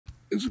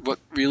what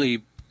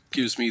really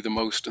gives me the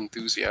most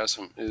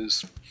enthusiasm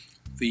is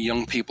the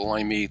young people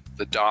I meet,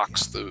 the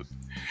docs, the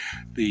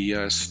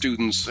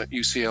students at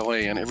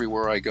UCLA and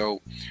everywhere I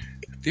go.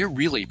 They're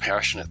really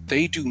passionate.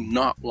 They do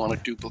not want to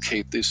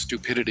duplicate the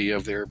stupidity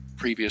of their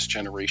previous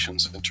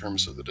generations in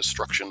terms of the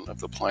destruction of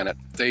the planet.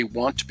 They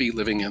want to be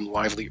living in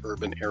lively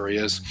urban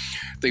areas.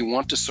 They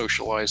want to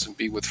socialize and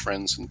be with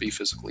friends and be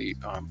physically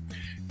and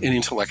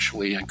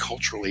intellectually and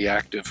culturally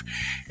active.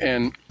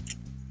 And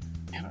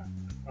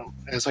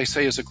as I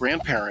say, as a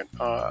grandparent,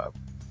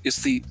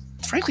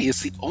 frankly,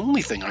 it's the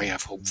only thing I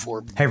have hope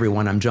for. Hey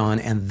everyone, I'm John,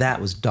 and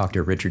that was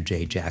Dr. Richard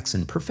J.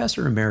 Jackson,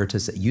 Professor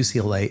Emeritus at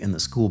UCLA in the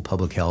School of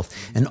Public Health,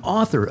 and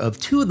author of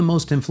two of the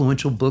most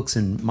influential books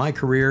in my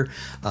career,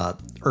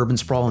 Urban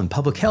Sprawl and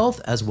Public Health,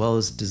 as well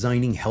as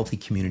Designing Healthy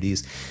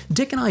Communities.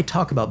 Dick and I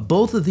talk about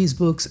both of these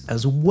books,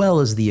 as well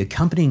as the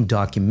accompanying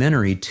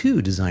documentary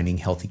to Designing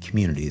Healthy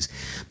Communities.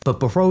 But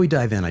before we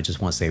dive in, I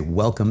just want to say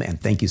welcome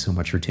and thank you so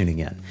much for tuning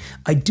in.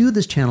 I do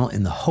this channel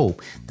in the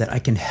hope that I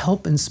can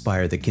help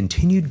inspire the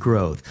continued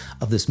growth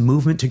of this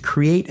movement to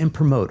create and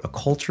promote a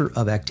culture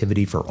of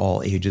activity for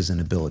all ages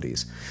and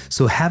abilities.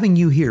 So having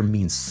you here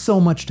means so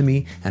much to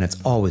me, and it's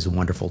always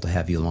wonderful to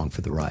have you along for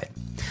the ride.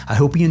 I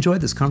hope you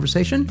enjoyed this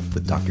conversation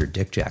with Dr.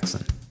 Dick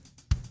Jackson.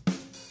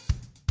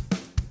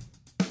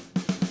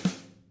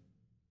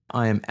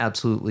 I am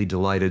absolutely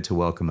delighted to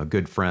welcome a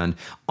good friend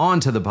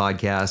onto the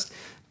podcast,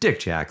 Dick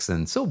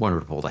Jackson. So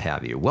wonderful to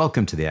have you.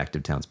 Welcome to the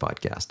Active Towns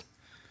podcast.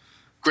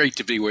 Great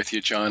to be with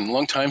you, John.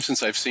 Long time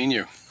since I've seen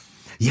you.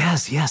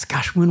 Yes.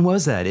 Gosh, when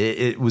was that?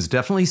 It was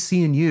definitely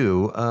seeing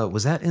you.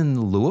 Was that in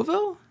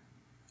Louisville?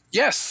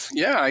 Yes.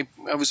 Yeah, I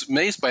was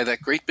amazed by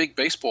that great big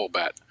baseball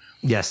bat.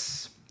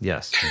 Yes.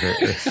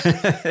 Exactly.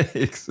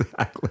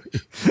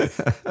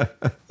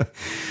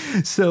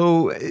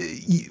 So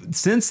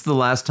since the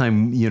last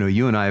time,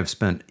 you and I have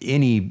spent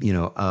any,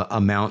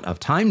 amount of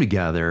time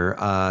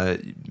together,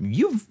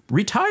 you've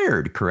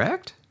retired,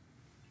 correct?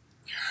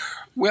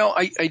 Well,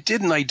 I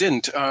did and I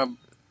didn't.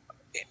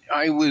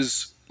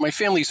 My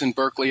family's in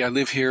Berkeley. I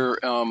live here,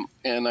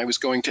 and I was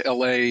going to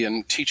LA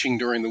and teaching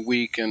during the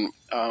week. And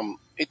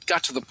it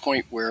got to the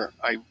point where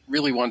I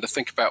really wanted to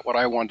think about what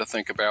I wanted to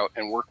think about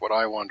and work what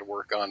I wanted to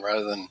work on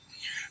rather than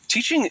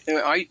teaching.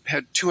 I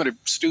had 200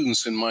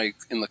 students in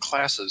the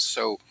classes,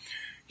 so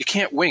you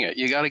can't wing it.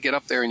 You got to get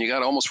up there and you got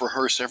to almost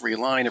rehearse every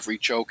line, every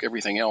joke,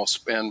 everything else.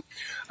 And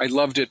I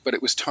loved it, but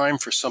it was time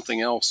for something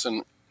else.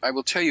 And I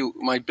will tell you,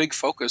 my big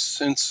focus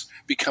since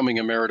becoming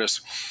emeritus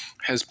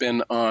has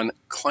been on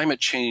climate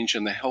change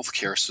in the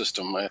healthcare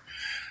system.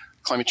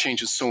 Climate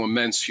change is so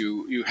immense,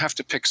 you have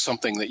to pick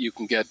something that you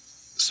can get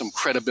some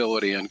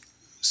credibility and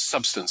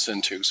substance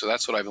into. So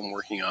that's what I've been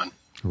working on.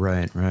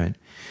 Right.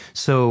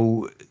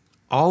 So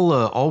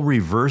I'll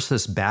reverse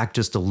this back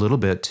just a little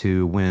bit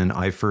to when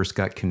I first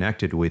got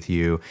connected with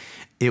you.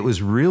 It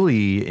was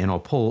really, and I'll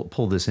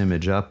pull this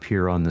image up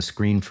here on the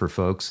screen for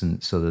folks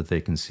and so that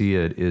they can see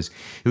it, it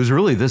was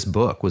really this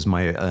book was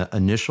my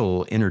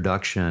initial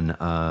introduction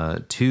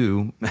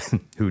to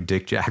who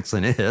Dick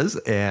Jackson is.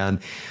 And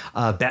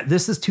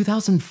this is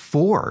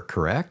 2004,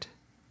 correct?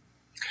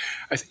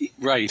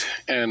 Right.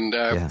 And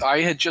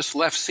I had just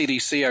left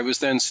CDC. I was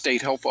then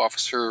state health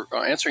officer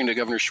answering to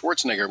Governor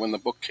Schwarzenegger when the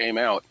book came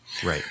out.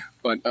 Right.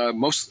 But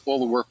all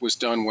the work was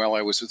done while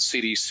I was at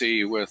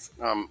CDC with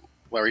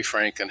Larry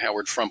Frank and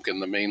Howard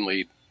Frumkin, the main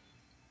lead.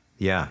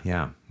 Yeah.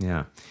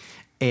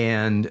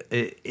 And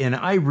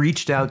I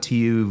reached out to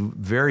you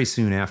very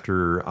soon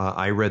after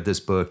I read this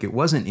book. It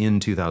wasn't in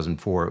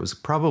 2004. It was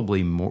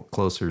probably more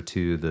closer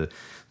to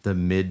the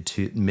mid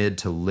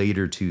to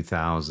later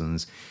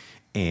 2000s.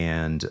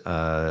 And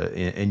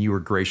you were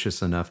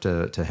gracious enough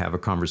to have a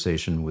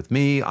conversation with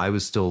me.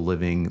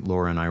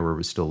 Laura and I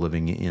were still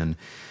living in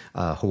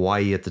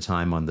Hawaii at the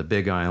time on the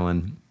Big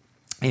Island.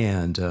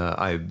 And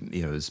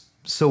it was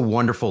so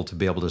wonderful to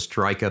be able to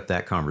strike up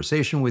that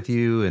conversation with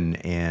you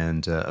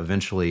and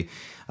eventually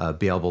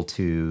be able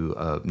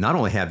to not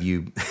only have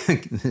you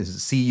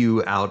see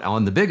you out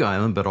on the Big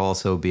Island, but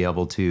also be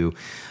able to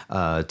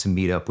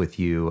meet up with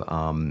you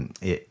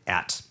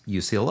at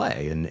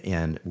UCLA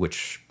and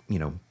which,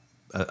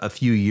 a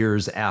few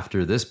years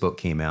after this book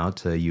came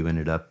out, you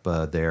ended up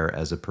there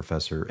as a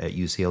professor at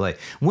UCLA.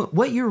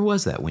 What year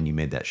was that when you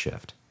made that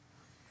shift?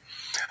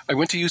 I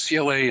went to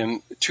UCLA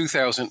in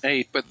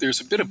 2008, but there's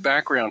a bit of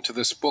background to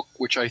this book,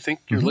 which I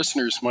think your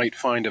listeners might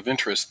find of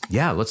interest.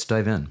 Yeah, let's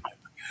dive in.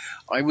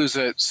 I was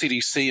at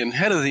CDC and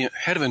head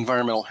of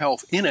environmental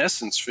health, in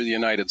essence, for the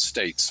United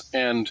States.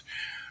 And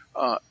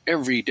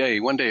every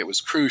day, one day it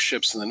was cruise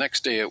ships, and the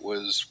next day it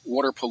was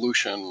water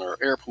pollution or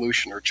air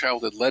pollution or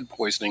childhood lead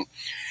poisoning.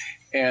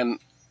 And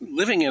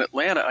living in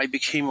Atlanta, I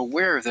became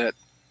aware that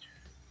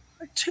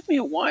it took me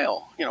a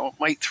while.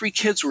 My 3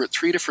 kids were at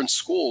 3 different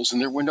schools, and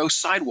there were no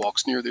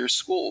sidewalks near their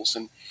schools.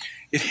 And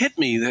it hit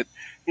me that,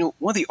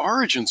 one of the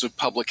origins of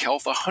public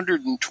health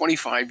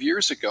 125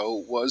 years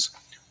ago was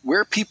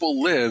where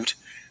people lived,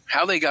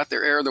 how they got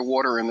their air, their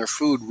water, and their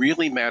food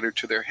really mattered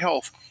to their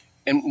health.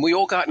 And we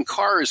all got in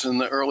cars in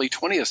the early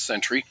 20th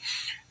century.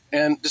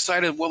 and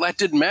decided, well, that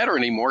didn't matter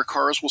anymore.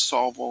 Cars will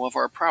solve all of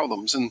our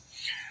problems. And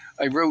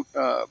I wrote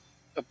a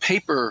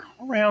paper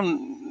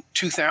around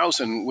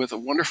 2000 with a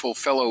wonderful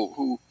fellow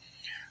who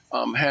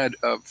had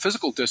a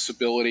physical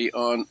disability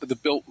on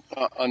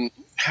on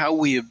how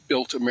we have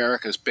built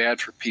America is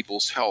bad for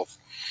people's health.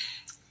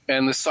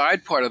 And the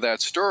side part of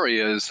that story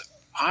is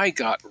I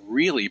got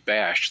really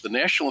bashed. The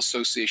National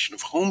Association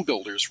of Home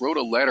Builders wrote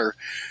a letter,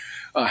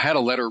 had a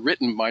letter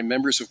written by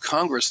members of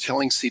Congress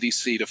telling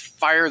CDC to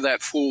fire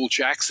that fool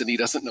Jackson. He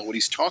doesn't know what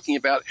he's talking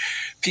about.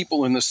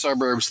 People in the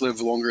suburbs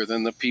live longer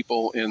than the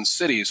people in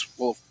cities.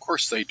 Well, of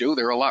course they do.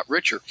 They're a lot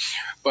richer.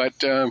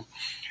 But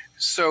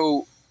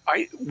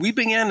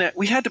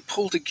we had to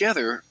pull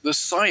together the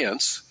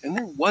science, and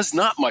there was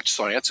not much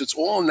science. It's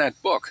all in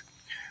that book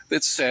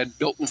that said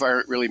built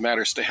environment really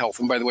matters to health.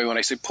 And by the way, when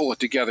I say pull it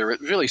together,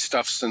 it really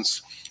stuff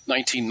since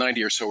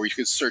 1990 or so, where you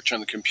could search on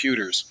the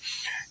computers.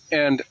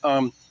 And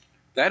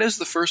that is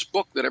the first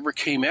book that ever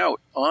came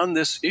out on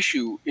this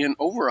issue in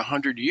over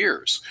 100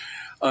 years.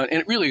 And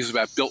it really is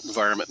about built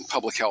environment and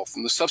public health.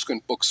 And the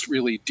subsequent books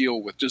really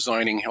deal with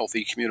designing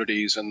healthy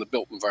communities and the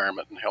built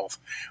environment and health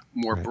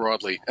more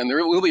broadly. And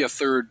there will be a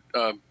third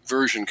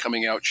version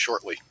coming out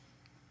shortly.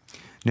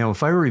 Now,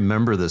 if I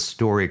remember the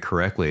story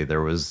correctly,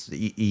 there was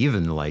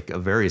even like a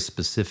very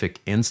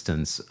specific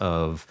instance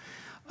of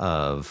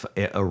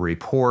a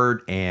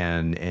report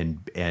and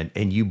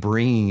you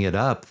bringing it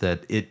up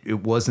that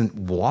it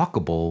wasn't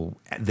walkable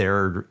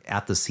there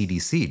at the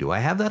CDC. Do I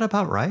have that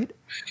about right?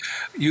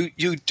 You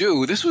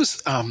do. This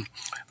was the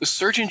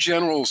Surgeon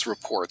General's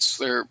reports.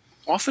 They're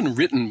often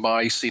written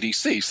by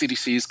CDC.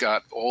 CDC's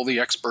got all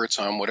the experts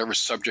on whatever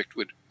subject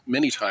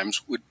many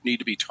times would need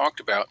to be talked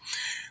about.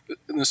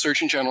 And the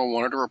Surgeon General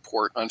wanted a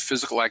report on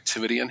physical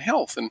activity and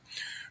health. And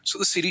so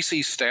the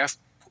CDC staff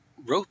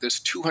wrote this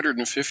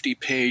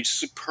 250-page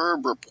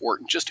superb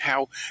report on just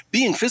how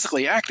being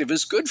physically active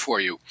is good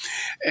for you.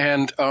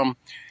 And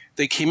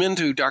they came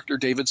into Dr.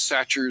 David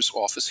Satcher's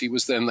office. He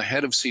was then the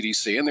head of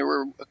CDC, and there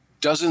were a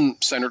dozen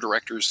center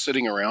directors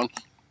sitting around.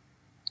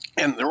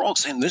 And they're all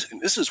saying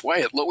this is why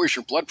it lowers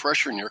your blood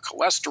pressure and your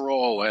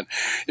cholesterol and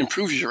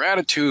improves your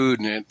attitude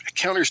and it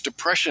counters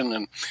depression.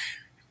 And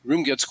the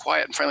room gets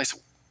quiet. And finally I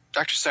said,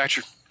 Dr.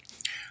 Satcher,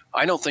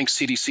 I don't think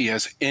CDC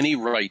has any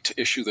right to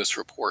issue this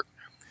report.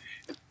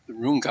 The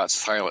room got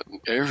silent and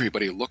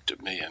everybody looked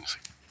at me and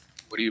said,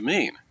 what do you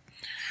mean?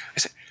 I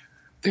said,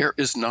 there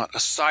is not a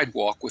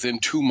sidewalk within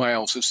 2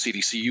 miles of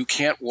CDC. You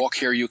can't walk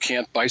here. You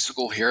can't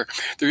bicycle here.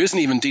 There isn't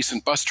even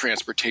decent bus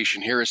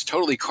transportation here. It's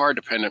totally car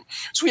dependent.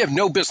 So we have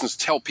no business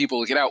to tell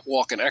people to get out,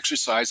 walk, and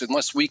exercise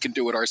unless we can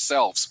do it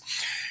ourselves.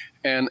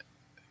 And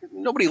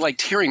nobody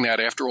liked hearing that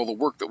after all the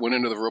work that went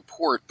into the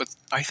report, but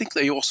I think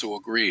they also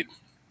agreed.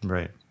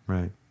 Right,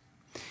 right.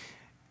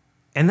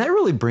 And that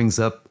really brings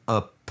up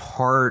a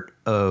part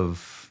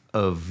of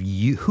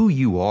you, who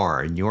you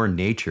are and your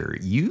nature.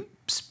 You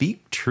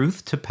speak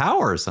truth to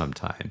power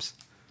sometimes.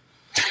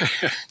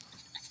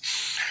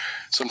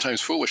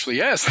 Sometimes foolishly,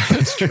 yes,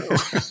 that's true.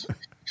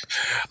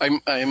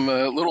 I'm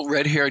a little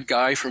red-haired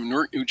guy from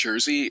Newark, New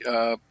Jersey,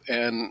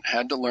 and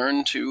had to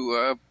learn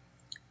to.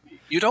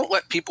 You don't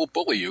let people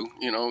bully you.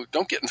 You know,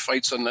 don't get in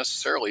fights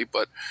unnecessarily.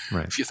 But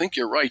if you think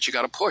you're right, you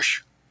got to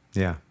push.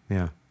 Yeah,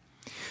 yeah.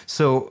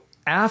 So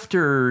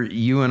after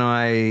you and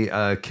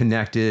I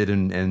connected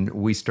and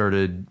we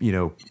started,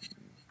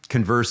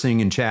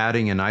 conversing and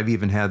chatting, and I've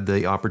even had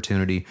the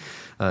opportunity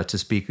to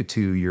speak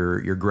to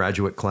your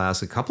graduate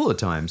class a couple of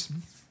times,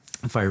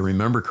 if I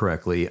remember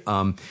correctly.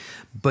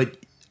 But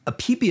a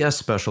PBS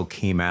special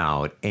came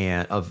out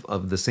and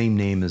of the same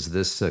name as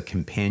this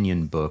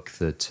companion book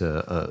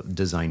that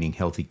Designing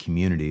Healthy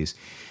Communities.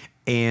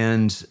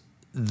 And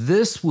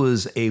this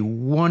was a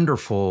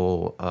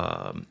wonderful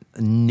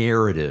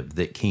narrative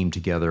that came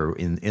together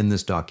in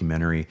this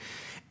documentary.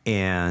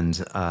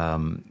 And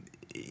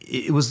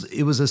it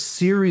was a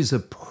series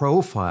of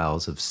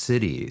profiles of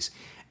cities.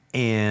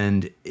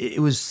 And it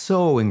was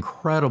so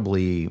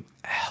incredibly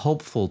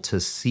helpful to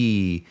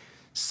see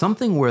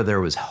something where there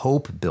was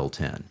hope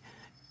built in.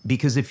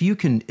 Because if you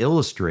can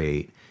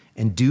illustrate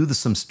and do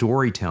some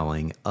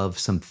storytelling of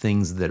some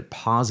things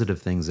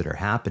positive things that are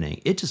happening,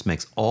 it just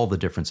makes all the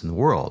difference in the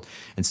world.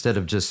 Instead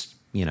of just,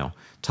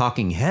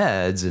 talking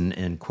heads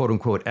and quote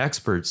unquote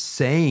experts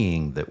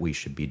saying that we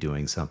should be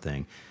doing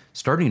something,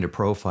 starting to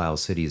profile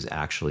cities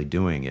actually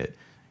doing it,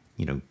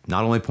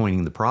 not only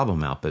pointing the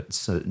problem out, but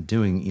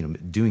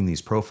doing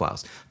these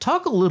profiles.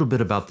 Talk a little bit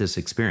about this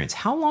experience.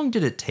 How long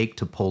did it take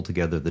to pull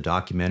together the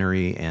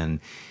documentary and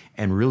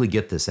really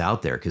get this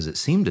out there? Because it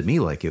seemed to me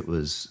like it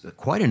was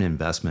quite an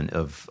investment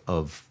of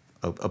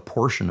a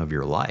portion of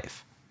your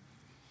life.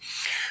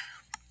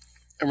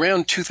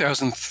 Around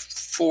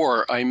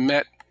 2004,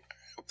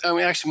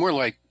 actually more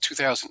like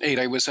 2008,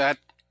 I was at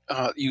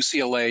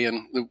UCLA,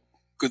 and the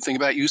good thing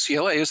about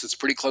UCLA is it's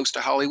pretty close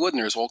to Hollywood,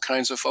 and there's all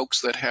kinds of folks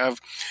that have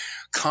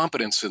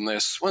competence in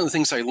this. One of the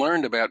things I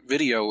learned about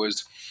video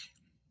is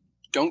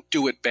don't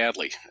do it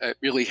badly. It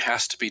really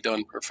has to be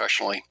done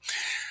professionally.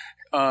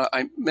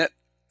 I met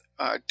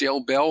Dale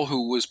Bell,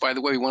 who was, by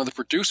the way, one of the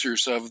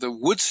producers of the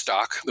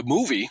Woodstock, the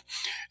movie,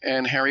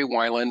 and Harry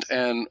Weiland,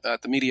 and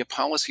at the Media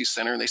Policy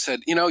Center. And they said,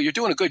 you're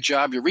doing a good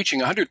job. You're reaching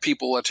 100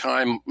 people at a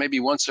time, maybe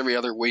once every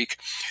other week.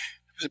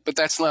 But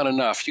that's not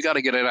enough. You got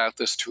to get it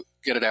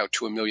out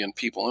to 1 million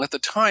people. And at the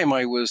time,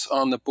 I was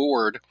on the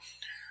board.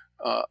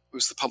 I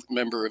was the public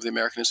member of the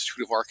American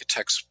Institute of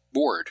Architects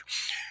board.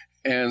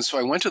 And so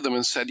I went to them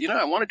and said,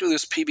 I want to do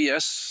this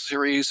PBS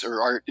series,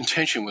 or our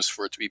intention was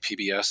for it to be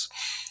PBS.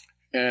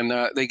 And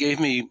they gave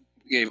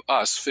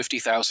us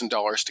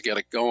 $50,000 to get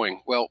it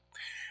going. Well,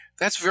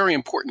 that's very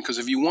important, because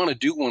if you want to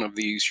do one of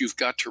these, you've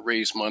got to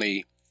raise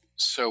money.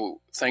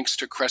 So thanks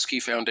to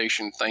Kresge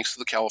Foundation, thanks to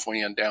the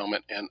California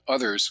Endowment and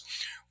others,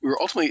 we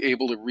were ultimately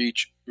able to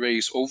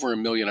raise over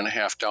 $1.5 million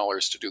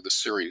to do the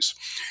series.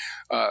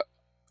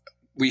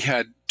 We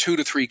had 2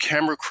 to 3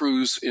 camera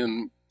crews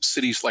in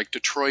cities like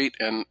Detroit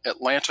and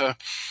Atlanta,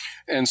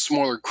 and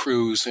smaller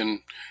crews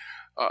in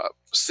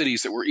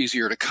cities that were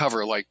easier to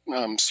cover, like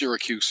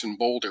Syracuse and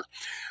Boulder.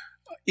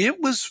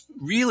 It was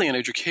really an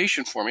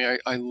education for me.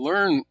 I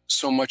learned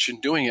so much in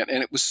doing it,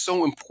 and it was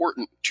so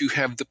important to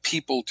have the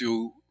people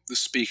do the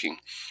speaking.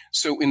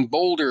 So in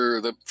Boulder,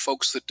 the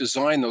folks that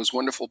designed those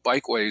wonderful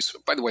bikeways,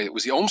 by the way, it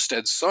was the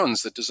Olmsted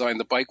sons that designed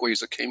the bikeways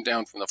that came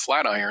down from the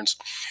Flatirons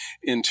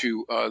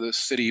into the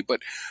city,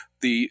 but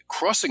the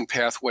crossing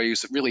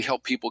pathways that really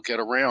help people get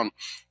around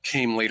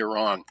came later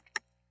on.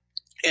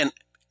 And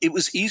it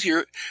was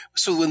easier.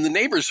 So when the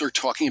neighbors are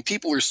talking and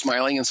people are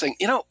smiling and saying,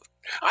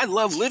 I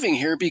love living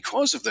here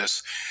because of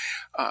this.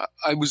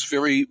 I was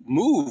very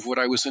moved when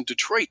I was in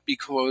Detroit,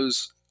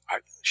 because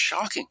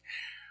shocking.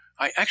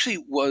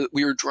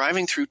 We were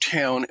driving through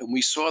town and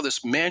we saw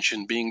this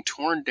mansion being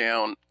torn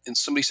down, and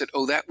somebody said,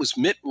 oh, that was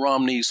Mitt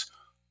Romney's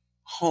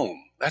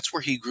home. That's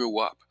where he grew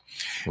up.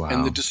 Wow.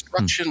 And the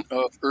destruction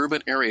of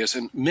urban areas,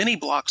 and many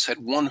blocks had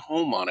one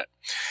home on it.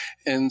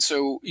 And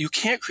so you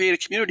can't create a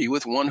community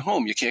with one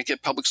home. You can't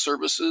get public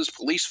services,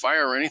 police,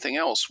 fire, or anything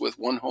else with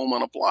one home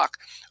on a block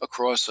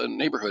across a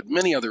neighborhood.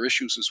 Many other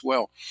issues as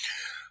well.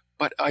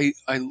 But I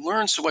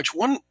learned so much.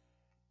 One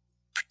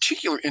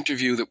particular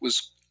interview that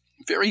was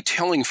very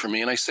telling for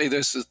me, and I say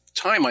this at the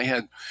time I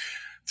had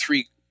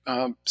 3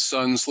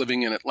 sons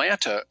living in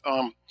Atlanta.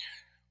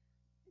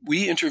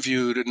 We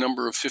interviewed a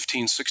number of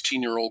 15,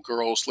 16-year-old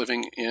girls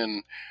living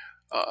in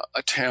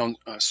a town,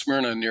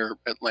 Smyrna, near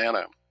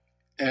Atlanta.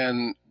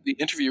 And the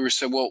interviewer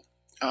said, well,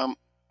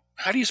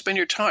 how do you spend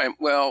your time?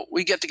 Well,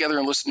 we get together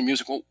and listen to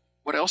music. Well,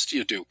 what else do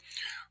you do?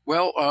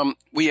 Well,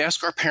 we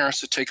ask our parents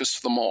to take us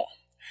to the mall.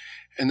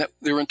 And that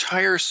their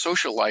entire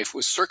social life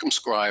was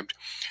circumscribed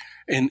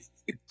and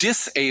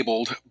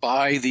disabled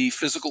by the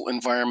physical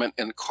environment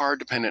and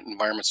car-dependent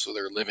environments that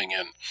they're living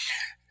in.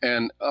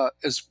 And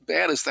as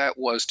bad as that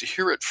was, to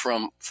hear it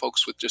from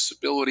folks with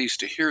disabilities,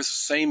 to hear the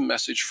same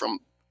message from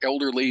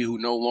elderly who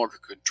no longer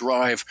could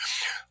drive,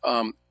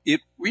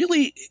 it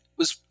really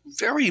was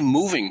very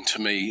moving to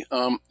me.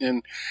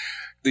 And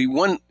the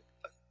one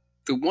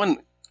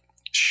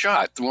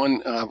shot, the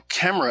one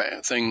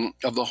camera thing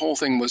of the whole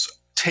thing was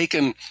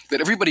taken,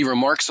 that everybody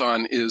remarks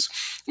on,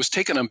 was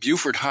taken on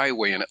Buford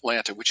Highway in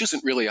Atlanta, which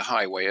isn't really a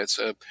highway. It's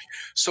a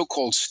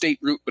so-called state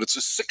route, but it's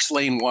a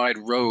 6-lane wide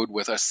road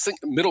with a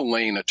middle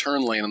lane, a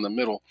turn lane in the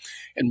middle,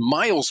 and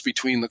miles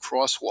between the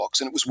crosswalks.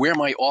 And it was where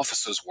my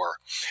offices were.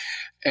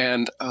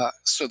 And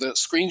so the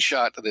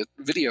screenshot of the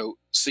video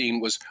scene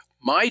was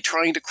my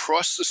trying to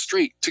cross the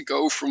street to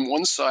go from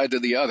one side to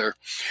the other.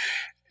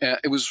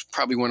 It was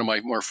probably one of my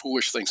more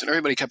foolish things. And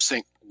everybody kept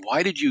saying,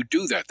 why did you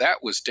do that? That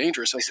was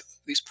dangerous. I said,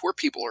 these poor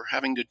people are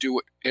having to do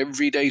it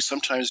every day,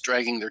 sometimes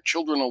dragging their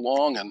children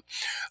along and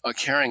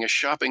carrying a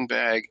shopping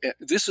bag.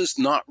 This is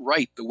not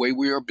right, the way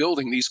we are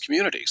building these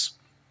communities.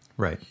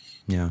 Right.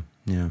 Yeah.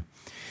 Yeah.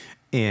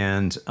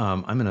 And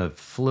I'm going to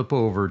flip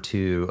over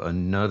to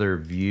another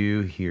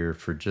view here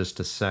for just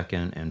a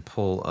second and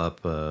pull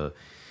up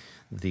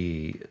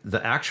the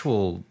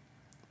actual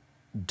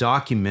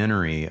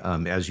documentary,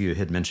 as you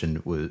had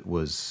mentioned,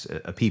 was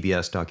a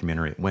PBS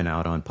documentary. It went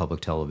out on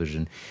public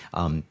television.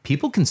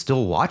 People can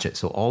still watch it.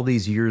 So all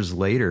these years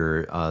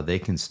later, they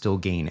can still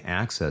gain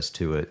access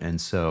to it.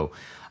 And so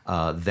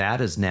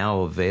that is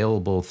now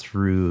available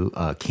through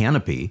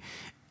Canopy.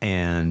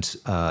 And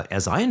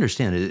as I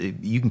understand it,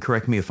 you can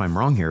correct me if I'm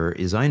wrong here,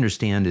 as I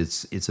understand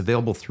it's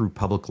available through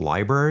public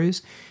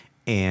libraries.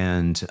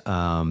 And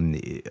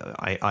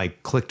I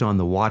clicked on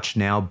the Watch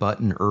Now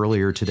button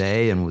earlier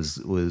today and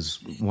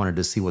wanted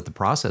to see what the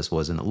process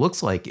was. And it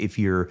looks like if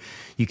you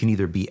can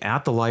either be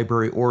at the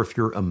library, or if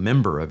you're a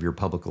member of your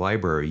public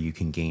library, you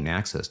can gain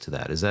access to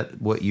that. Is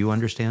that what you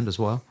understand as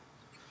well?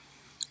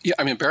 Yeah,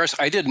 I'm embarrassed.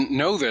 I didn't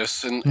know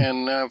this.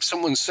 And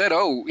someone said,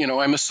 oh,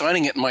 I'm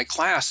assigning it in my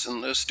class,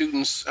 and the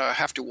students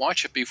have to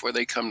watch it before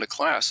they come to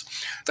class.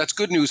 That's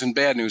good news and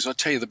bad news. I'll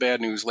tell you the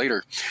bad news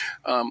later.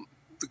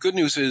 The good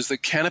news is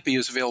that Canopy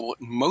is available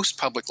in most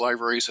public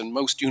libraries and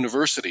most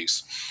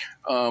universities.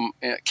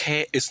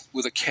 K is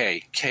with a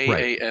K,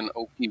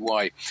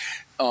 K-A-N-O-P-Y,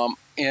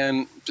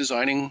 and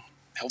designing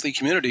healthy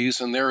communities,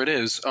 and there it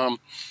is.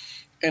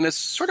 and it's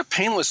sort of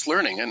painless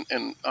learning.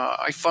 And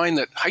I find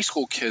that high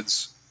school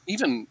kids,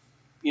 even,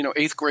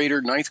 eighth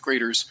grader, ninth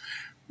graders,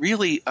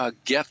 really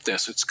get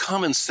this. It's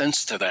common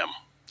sense to them.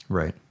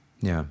 Right.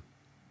 Yeah.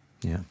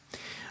 Yeah.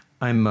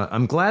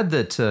 I'm glad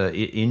that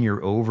in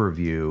your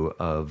overview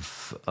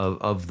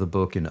of the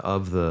book and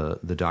of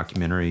the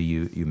documentary,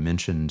 you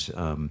mentioned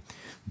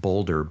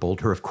Boulder.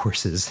 Boulder, of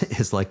course,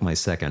 is like my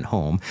second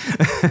home.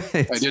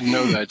 I didn't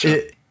know that,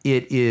 John.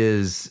 It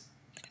is.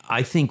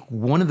 I think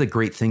one of the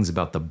great things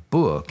about the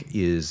book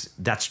is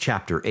that's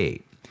chapter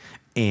 8.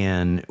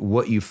 And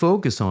what you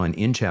focus on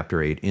in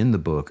chapter 8 in the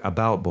book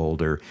about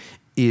Boulder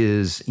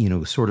is,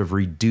 sort of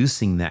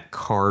reducing that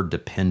car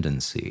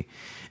dependency.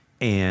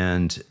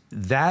 And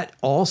that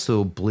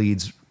also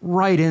bleeds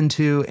right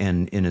into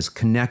and is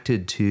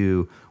connected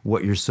to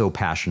what you're so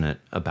passionate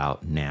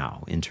about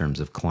now in terms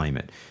of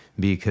climate.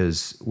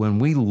 Because when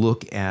we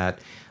look at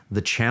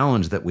the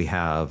challenge that we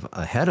have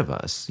ahead of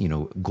us,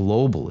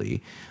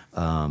 globally,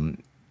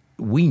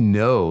 we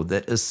know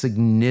that a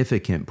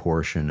significant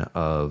portion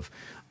of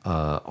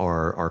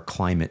our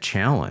climate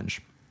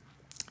challenge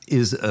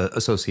is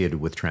associated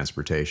with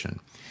transportation.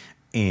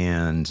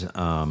 And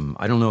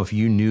I don't know if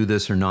you knew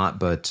this or not,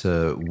 but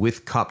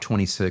with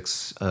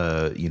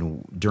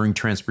COP26, during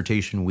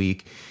Transportation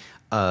Week,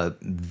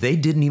 they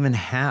didn't even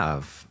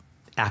have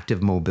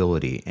active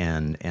mobility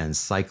and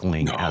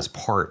cycling as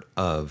part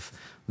of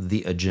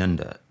the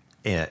agenda.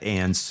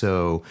 And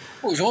so...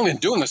 Well, we've only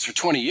been doing this for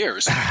 20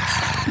 years.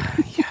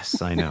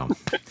 Yes, I know.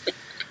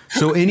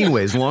 So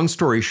anyways, long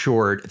story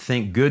short,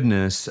 thank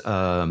goodness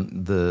the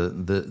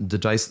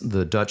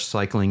Dutch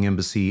Cycling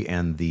Embassy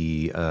and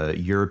the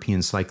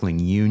European Cycling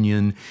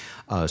Union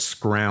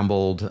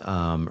scrambled,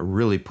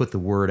 really put the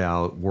word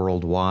out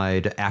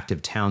worldwide.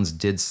 Active Towns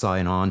did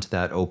sign on to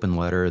that open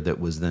letter that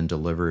was then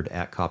delivered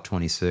at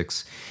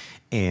COP26.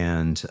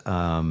 And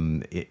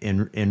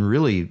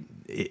really,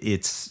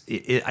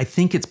 I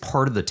think it's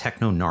part of the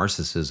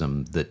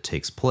techno-narcissism that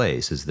takes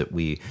place, is that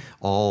we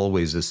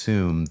always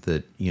assume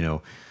that,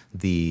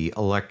 the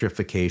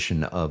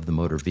electrification of the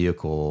motor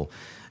vehicle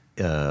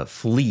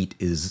fleet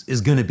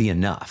is going to be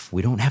enough.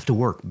 We don't have to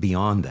work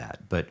beyond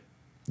that. But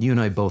you and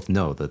I both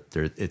know that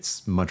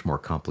it's much more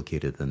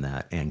complicated than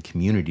that. And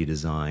community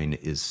design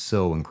is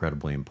so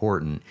incredibly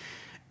important.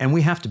 And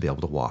we have to be able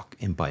to walk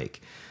and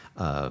bike,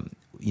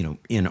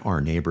 in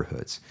our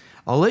neighborhoods.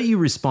 I'll let you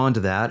respond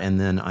to that. And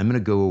then I'm going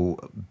to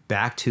go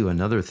back to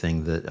another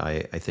thing that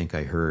I think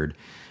I heard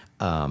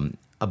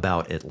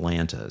about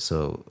Atlanta.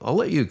 So I'll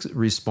let you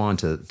respond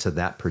to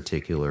that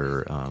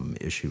particular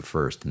issue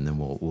first, and then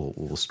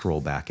we'll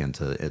stroll back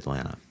into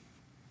Atlanta.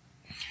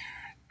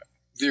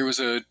 There was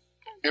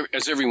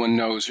as everyone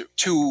knows,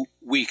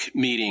 2-week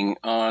meeting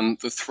on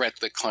the threat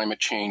that climate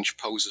change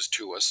poses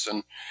to us.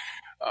 And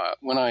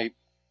when I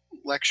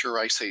lecture,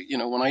 I say,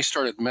 when I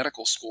started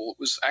medical school, it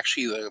was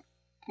actually the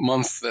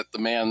month that the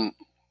man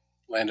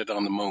landed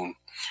on the moon.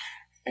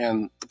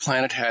 And the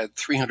planet had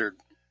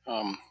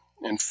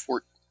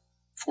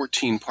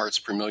 314 parts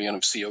per million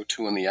of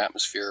CO2 in the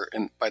atmosphere.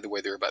 And by the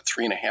way, there are about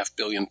 3.5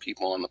 billion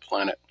people on the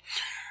planet.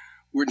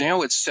 We're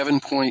now at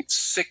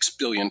 7.6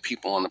 billion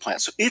people on the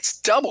planet. So it's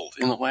doubled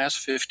in the last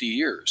 50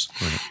 years.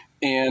 Right.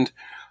 And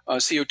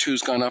CO2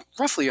 has gone up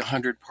roughly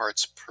 100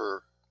 parts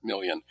per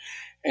million.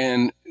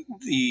 And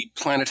the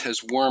planet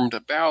has warmed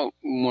about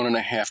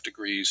 1.5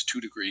 degrees, 2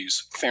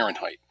 degrees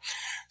Fahrenheit.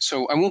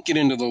 So I won't get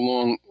into the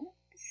long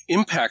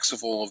impacts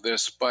of all of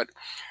this, but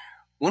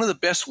one of the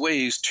best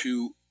ways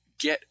to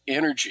get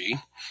energy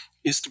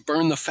is to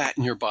burn the fat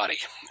in your body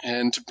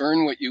and to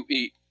burn what you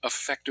eat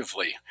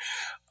effectively.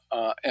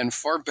 And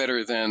far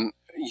better than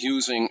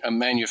using a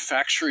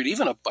manufactured,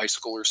 even a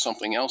bicycle or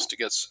something else to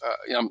get,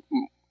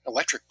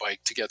 electric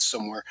bike to get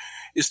somewhere,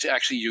 is to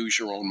actually use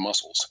your own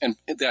muscles. And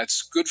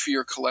that's good for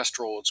your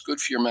cholesterol. It's good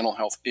for your mental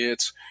health.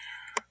 It's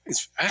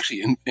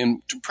actually,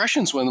 and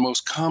depression is one of the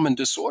most common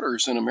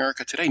disorders in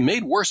America today,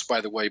 made worse,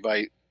 by the way,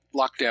 by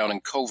lockdown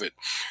and COVID.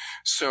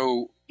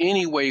 So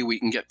any way we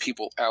can get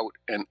people out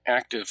and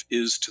active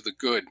is to the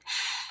good.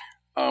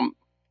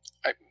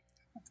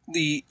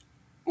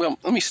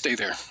 Let me stay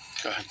there.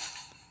 Go ahead.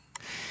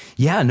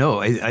 Yeah,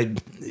 no,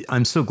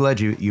 I'm so glad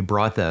you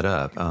brought that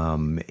up.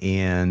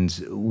 And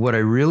what I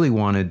really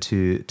wanted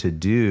to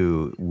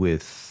do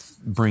with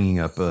bringing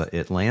up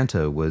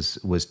Atlanta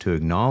was to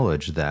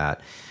acknowledge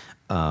that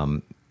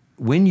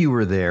when you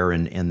were there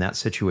and that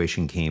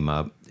situation came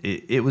up,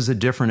 it was a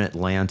different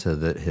Atlanta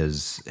that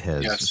has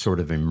yes. sort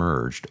of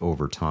emerged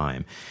over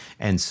time.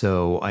 And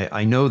so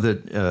I know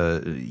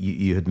that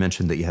you had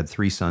mentioned that you had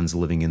 3 sons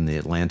living in the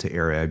Atlanta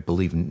area. I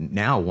believe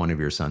now one of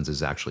your sons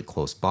is actually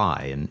close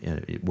by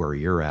and where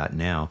you're at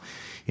now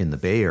in the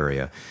Bay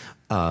Area.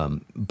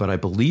 But I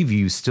believe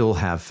you still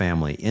have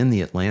family in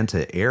the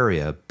Atlanta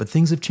area, but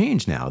things have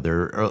changed now.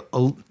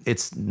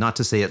 It's not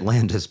to say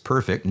Atlanta's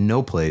perfect.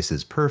 No place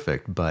is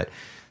perfect, but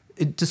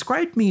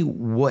describe me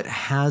what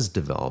has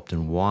developed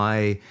and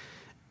why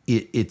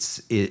it's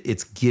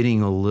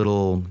getting a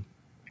little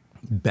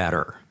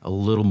better, a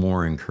little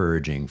more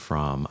encouraging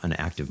from an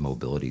active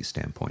mobility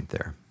standpoint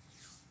there.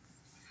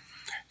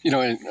 You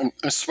know,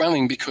 I'm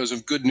smiling because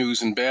of good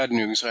news and bad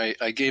news.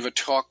 I gave a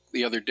talk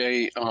the other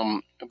day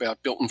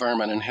about built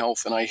environment and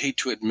health, and I hate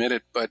to admit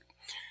it, but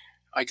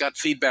I got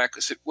feedback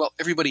that said, well,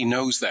 everybody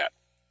knows that.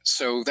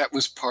 So that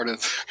was part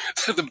of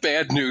the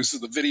bad news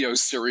of the video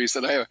series,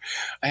 that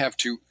I have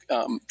to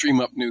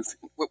dream up new.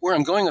 Where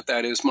I'm going with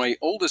that is my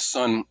oldest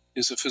son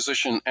is a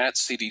physician at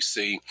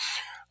CDC.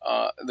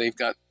 They've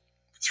got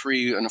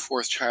 3 and a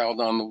 4th child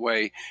on the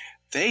way.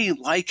 They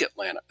like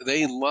Atlanta.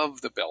 They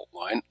love the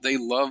Beltline. They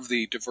love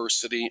the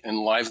diversity and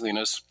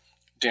liveliness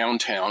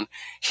downtown.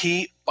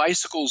 He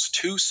bicycles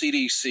to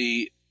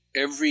CDC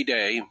every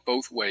day,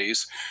 both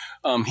ways.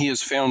 He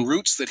has found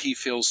routes that he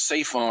feels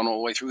safe on all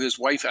the way through. His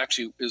wife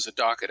actually is a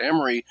doc at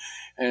Emory,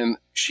 and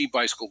she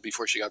bicycled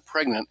before she got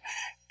pregnant.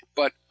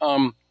 But,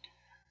 and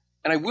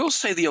I will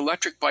say the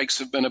electric bikes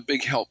have been a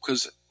big help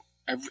because,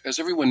 as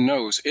everyone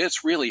knows,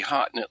 it's really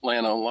hot in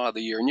Atlanta a lot of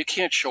the year, and you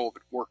can't show up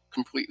at work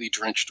completely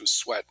drenched with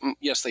sweat. And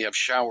yes, they have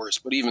showers,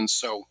 but even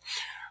so,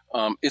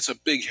 it's a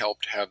big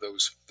help to have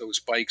those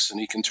bikes, and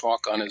he can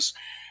talk on his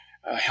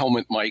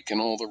helmet mic and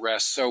all the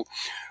rest. So,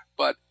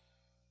 but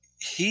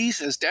he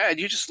says, Dad,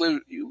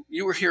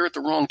 you were here at the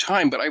wrong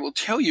time. But I will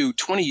tell you,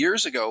 20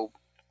 years ago,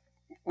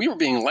 we were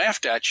being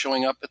laughed at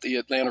showing up at the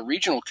Atlanta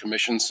Regional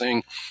Commission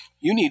saying,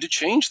 you need to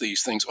change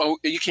these things. Oh,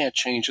 you can't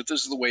change it.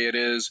 This is the way it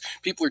is.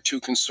 People are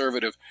too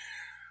conservative.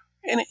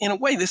 And in a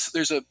way,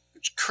 there's a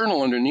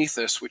kernel underneath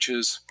this, which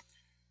is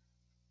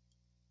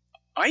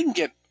I can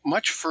get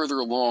much further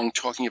along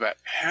talking about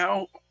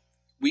how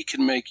we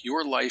can make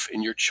your life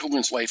and your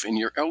children's life and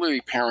your elderly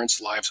parents'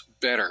 lives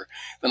better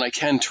than I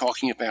can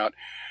talking about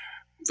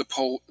the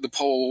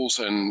poles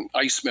and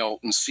ice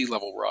melt and sea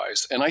level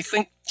rise. And I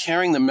think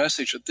carrying the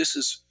message that this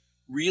is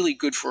really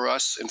good for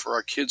us and for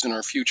our kids and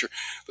our future.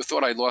 The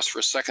thought I lost for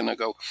a second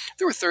ago,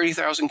 there were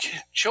 30,000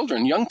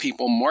 children, young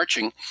people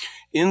marching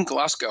in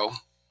Glasgow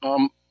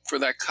for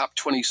that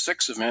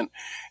COP26 event.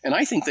 And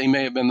I think they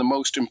may have been the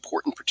most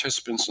important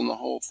participants in the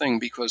whole thing,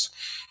 because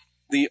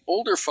the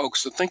older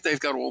folks that think they've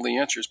got all the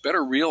answers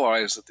better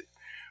realize that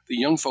the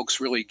young folks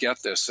really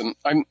get this. And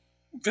I've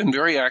been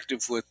very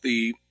active with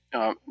the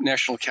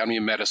National Academy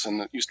of Medicine,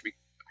 that used to be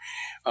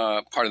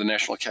part of the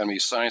National Academy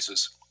of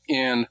Sciences.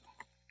 And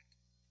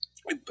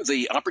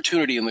the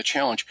opportunity and the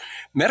challenge,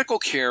 medical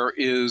care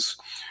is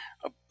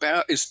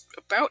about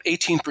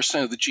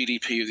 18% of the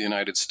GDP of the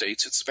United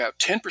States. It's about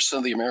 10%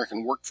 of the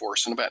American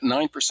workforce and about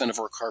 9% of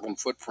our carbon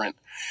footprint.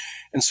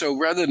 And so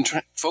rather than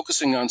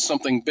focusing on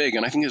something big,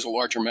 and I think there's a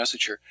larger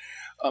message here,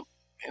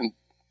 and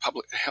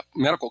public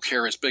medical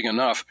care is big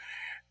enough,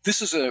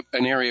 this is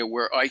an area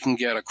where I can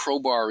get a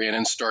crowbar in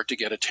and start to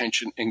get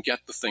attention and get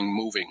the thing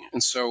moving.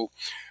 And so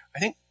I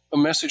think a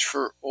message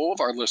for all of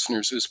our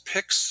listeners is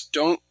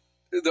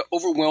the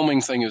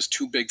overwhelming thing is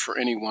too big for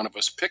any one of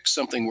us. Pick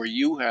something where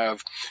you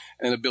have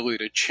an ability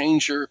to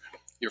change your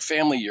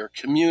family, your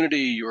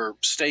community, your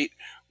state,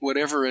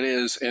 whatever it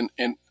is, and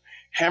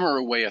hammer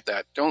away at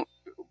that. Don't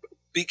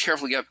be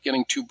careful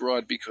getting too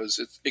broad, because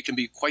it can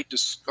be quite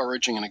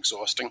discouraging and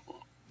exhausting.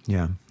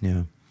 Yeah,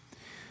 yeah.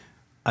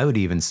 I would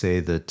even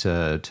say that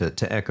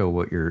to echo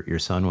what your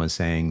son was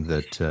saying,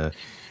 that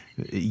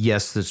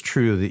yes, it's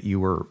true that you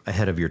were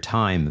ahead of your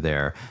time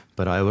there,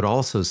 but I would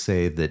also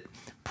say that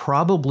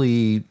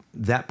probably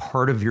that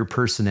part of your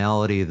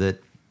personality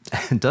that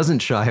doesn't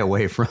shy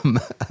away from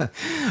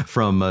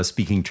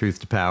speaking truth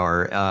to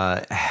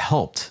power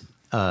helped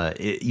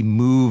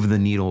move the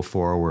needle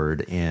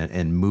forward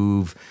and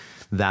move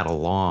that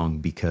along,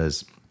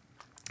 because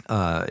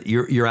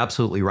you're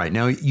absolutely right.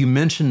 Now, you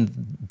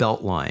mentioned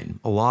Beltline.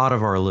 A lot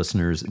of our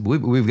listeners,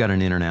 we've got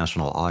an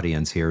international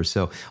audience here,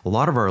 so a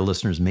lot of our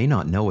listeners may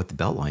not know what the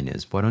Beltline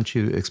is. Why don't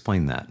you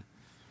explain that?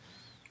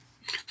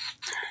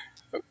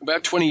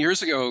 About 20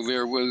 years ago,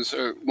 there was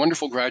a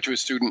wonderful graduate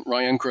student,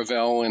 Ryan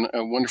Gravel, and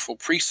a wonderful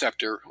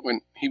preceptor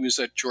when he was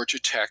at Georgia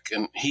Tech,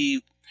 and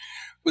he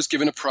was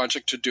given a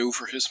project to do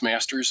for his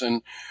master's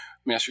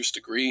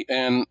degree.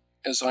 And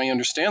as I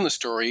understand the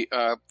story,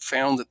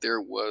 found that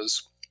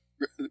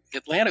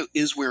Atlanta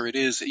is where it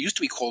is. It used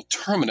to be called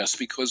Terminus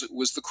because it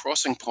was the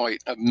crossing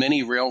point of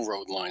many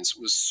railroad lines.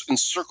 It was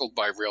encircled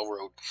by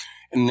railroad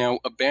and now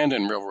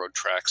abandoned railroad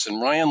tracks.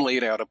 And Ryan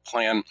laid out a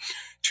plan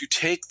to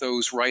take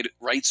those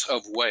rights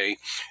of way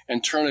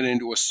and turn it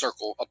into a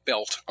circle, a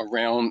belt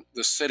around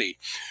the city.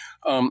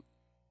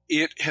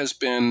 It has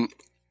been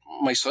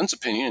my son's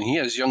opinion, and he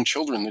has young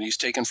children that he's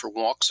taken for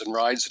walks and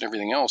rides and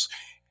everything else.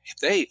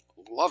 They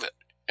love it.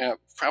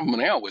 Problem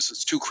now is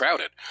it's too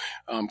crowded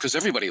because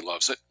everybody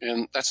loves it,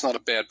 and that's not a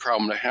bad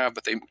problem to have,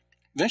 but they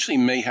eventually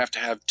may have to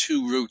have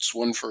two routes,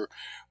 one for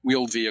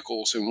wheeled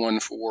vehicles and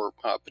one for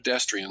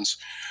pedestrians.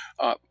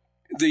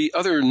 The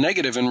other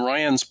negative, and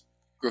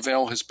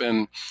Gravel has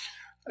been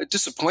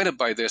disappointed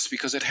by this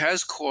because it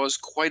has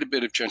caused quite a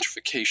bit of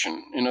gentrification.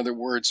 In other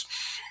words,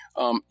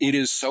 it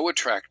is so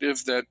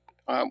attractive that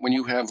when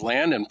you have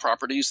land and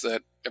properties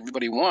that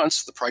everybody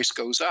wants, the price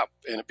goes up,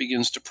 and it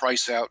begins to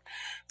price out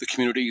the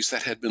communities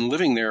that had been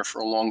living there for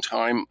a long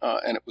time,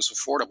 and it was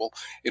affordable.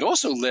 It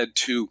also led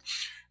to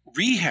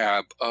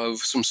rehab of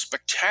some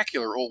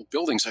spectacular old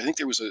buildings. I think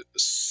there was a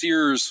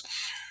Sears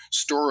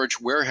storage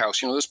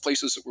warehouse. Those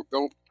places that were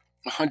built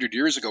 100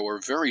 years ago are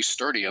very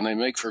sturdy, and they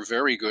make for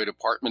very good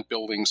apartment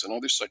buildings and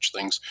other such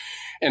things.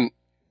 And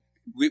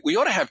we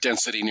ought to have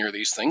density near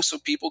these things so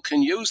people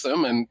can use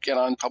them and get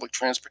on public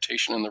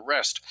transportation and the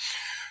rest.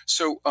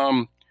 So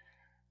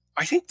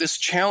I think this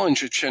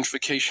challenge of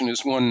gentrification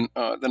is one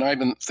that I've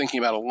been thinking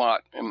about a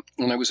lot. And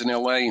when I was in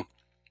LA,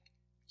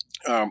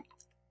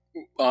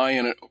 I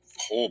and a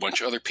whole bunch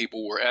of other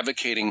people were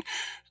advocating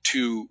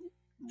to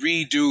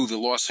redo the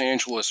Los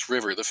Angeles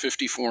River, the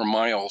 54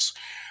 miles.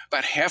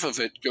 About half of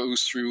it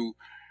goes through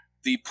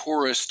the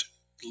poorest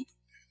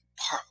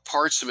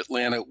parts of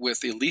Atlanta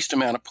with the least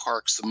amount of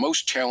parks, the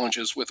most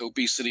challenges with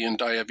obesity and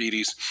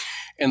diabetes.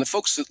 And the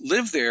folks that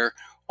live there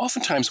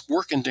oftentimes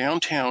work in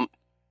downtown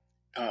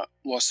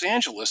Los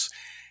Angeles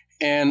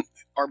and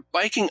are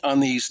biking on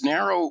these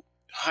narrow,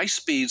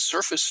 high-speed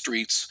surface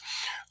streets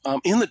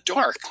in the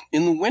dark,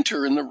 in the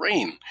winter, in the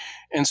rain.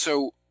 And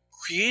so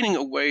creating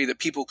a way that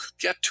people could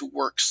get to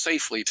work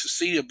safely, to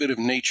see a bit of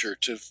nature,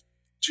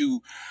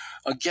 to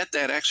get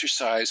that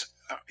exercise,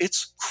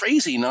 it's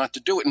crazy not to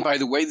do it. And by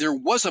the way, there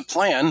was a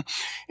plan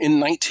in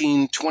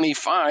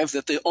 1925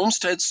 that the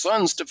Olmsted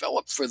Sons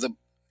developed for the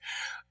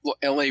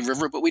LA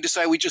River, but we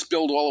decided we just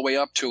build all the way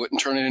up to it and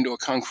turn it into a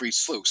concrete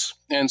sluice.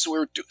 And so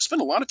we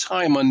spent a lot of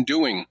time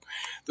undoing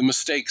the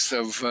mistakes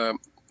of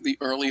the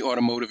early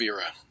automotive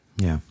era.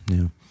 Yeah,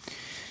 yeah.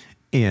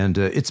 And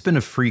it's been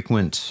a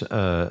frequent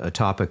a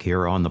topic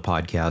here on the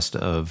podcast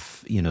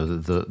of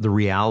the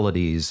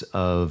realities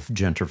of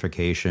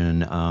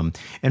gentrification,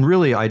 and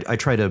really I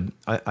try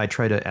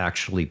to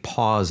actually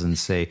pause and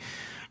say,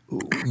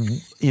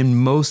 in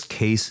most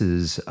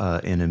cases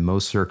and in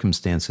most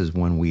circumstances,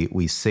 when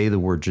we say the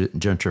word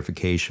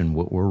gentrification,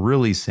 what we're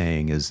really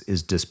saying is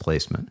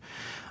displacement.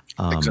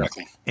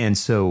 Exactly. And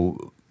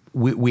so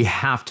we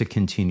have to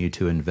continue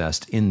to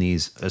invest in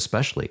these,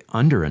 especially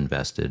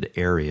underinvested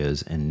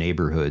areas and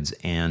neighborhoods.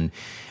 And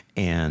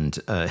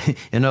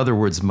in other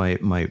words,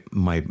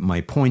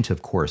 my point,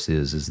 of course,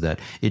 is that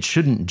it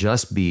shouldn't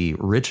just be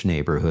rich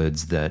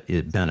neighborhoods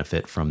that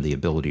benefit from the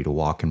ability to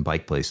walk and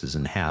bike places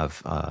and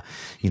have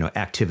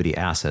activity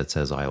assets,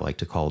 as I like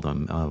to call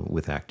them,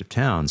 with active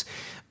towns.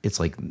 It's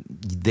like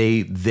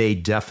they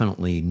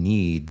definitely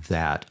need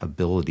that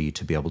ability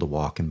to be able to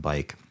walk and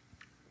bike,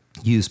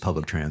 use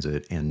public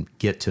transit, and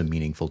get to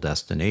meaningful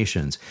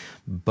destinations.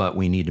 But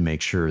we need to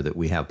make sure that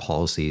we have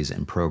policies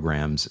and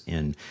programs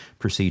and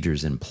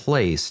procedures in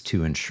place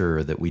to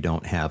ensure that we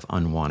don't have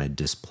unwanted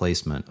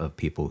displacement of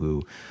people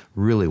who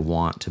really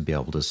want to be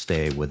able to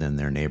stay within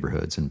their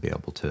neighborhoods and be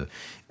able to,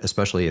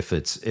 especially if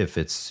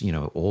it's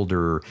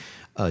older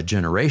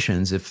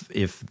generations,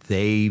 if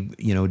they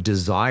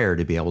desire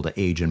to be able to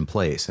age in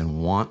place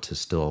and want to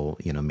still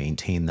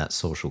maintain that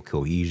social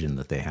cohesion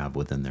that they have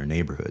within their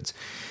neighborhoods.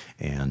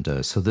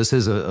 And so this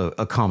is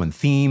a common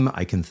theme.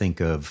 I can think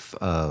of,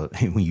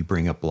 when you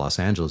bring up Los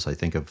Angeles, I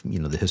think of,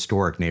 the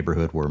historic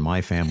neighborhood where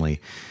my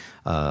family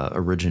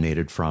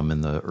originated from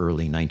in the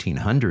early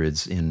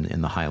 1900s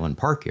in the Highland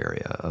Park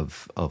area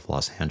of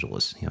Los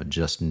Angeles,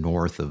 just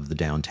north of the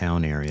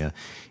downtown area,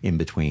 in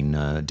between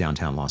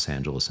downtown Los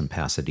Angeles and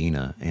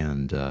Pasadena.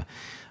 And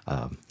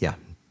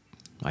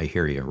I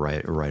hear you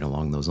right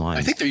along those lines.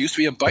 I think there used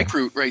to be a bike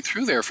route right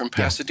through there from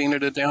Pasadena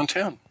to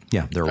downtown.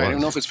 Yeah, there was. I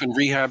don't know if it's been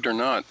rehabbed or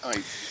not.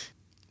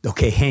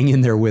 Okay, hang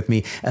in there with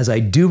me as I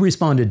do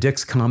respond to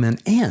Dick's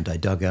comment, and I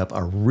dug up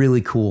a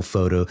really cool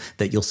photo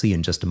that you'll see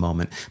in just a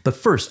moment. But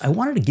first, I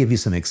wanted to give you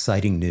some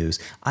exciting news.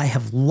 I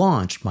have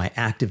launched my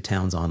Active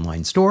Towns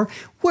online store,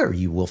 where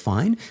you will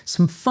find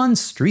some fun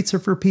Streets Are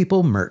for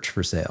People merch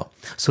for sale.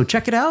 So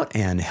check it out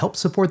and help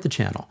support the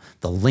channel.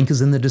 The link is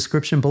in the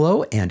description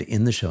below and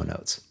in the show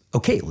notes.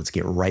 Okay, let's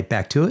get right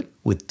back to it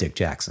with Dick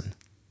Jackson.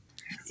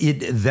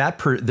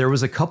 There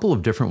was a couple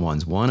of different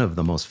ones. One of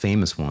the most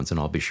famous ones, and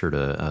I'll be sure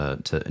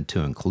to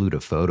include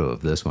a photo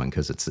of this one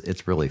because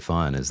it's really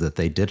fun, is that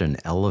they did an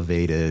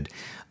elevated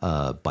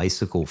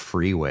bicycle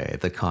freeway.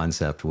 The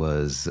concept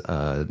was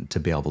to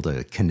be able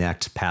to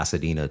connect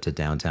Pasadena to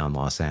downtown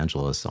Los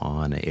Angeles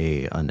on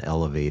an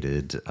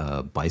elevated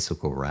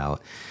bicycle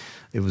route.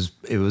 It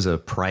was a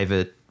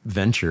private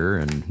venture,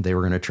 and they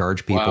were going to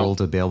charge people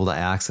to be able to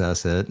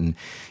access it. And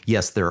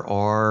yes, there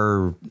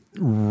are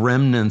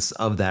remnants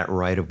of that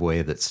right of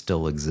way that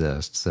still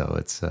exist.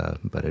 So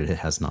but it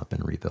has not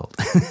been rebuilt.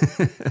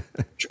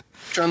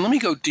 John, let me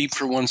go deep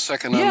for 1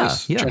 second on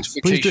this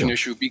gentrification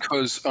issue,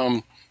 because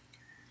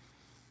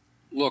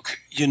look,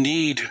 you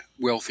need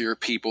wealthier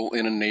people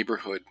in a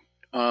neighborhood.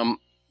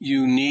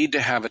 You need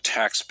to have a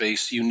tax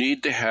base. You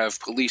need to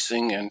have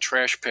policing and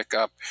trash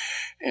pickup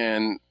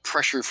and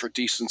pressure for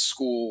decent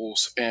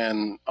schools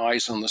and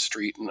eyes on the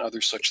street and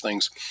other such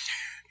things.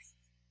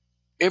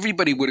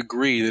 Everybody would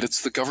agree that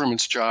it's the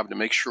government's job to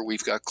make sure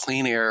we've got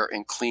clean air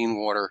and clean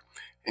water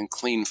and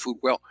clean food.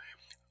 Well,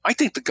 I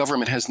think the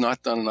government has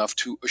not done enough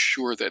to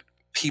assure that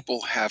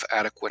people have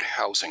adequate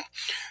housing.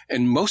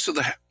 And much of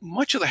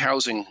the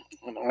housing,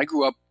 when I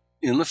grew up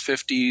in the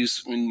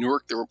 50s in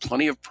Newark, there were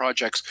plenty of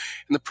projects.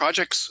 And the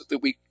projects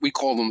that we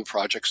call them the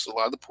projects, a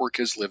lot of the poor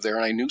kids lived there,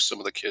 and I knew some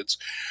of the kids.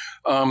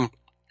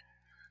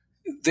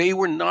 They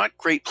were not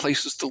great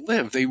places to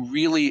live. They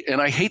really, and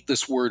I hate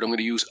this word I'm going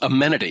to use,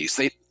 amenities.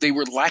 They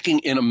were lacking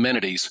in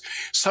amenities.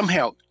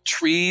 Somehow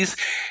trees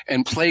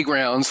and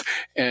playgrounds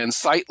and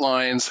sight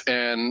lines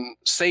and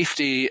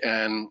safety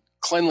and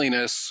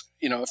cleanliness,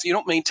 if you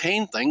don't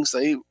maintain things,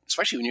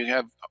 especially when you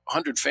have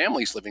 100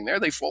 families living there,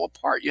 they fall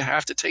apart. You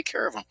have to take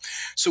care of them.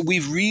 So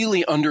we've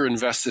really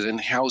underinvested in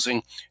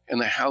housing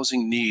and the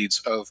housing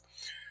needs of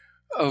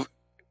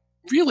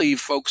really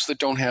folks that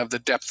don't have the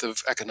depth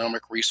of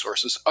economic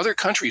resources. Other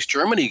countries,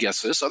 Germany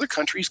gets this, other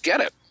countries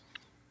get it.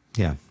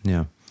 Yeah,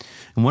 yeah.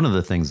 And one of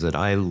the things that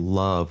I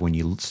love when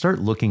you start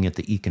looking at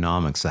the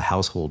economics, the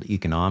household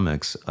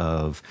economics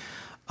of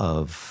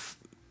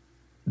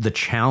the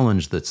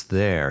challenge that's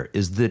there,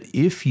 is that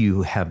if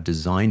you have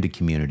designed a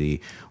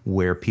community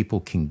where people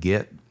can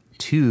get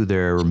to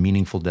their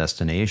meaningful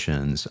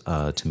destinations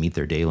to meet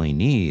their daily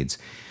needs,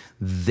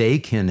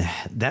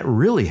 that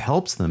really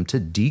helps them to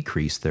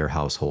decrease their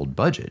household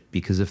budget,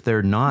 because if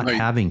they're not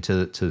having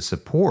to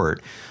support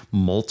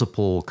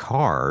multiple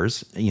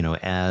cars,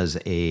 as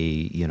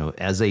a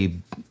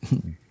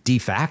de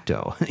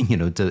facto,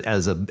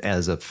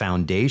 as a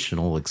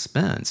foundational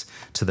expense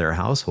to their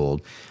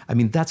household, I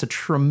mean, that's a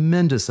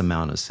tremendous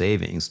amount of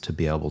savings to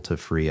be able to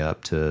free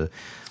up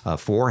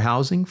for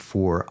housing,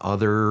 for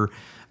other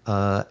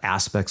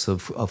aspects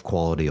of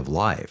quality of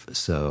life.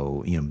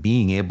 So,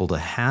 being able to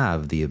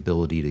have the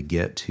ability to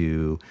get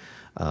to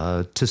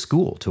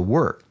school, to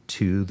work,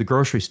 to the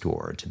grocery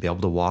store, to be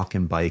able to walk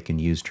and bike and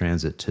use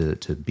transit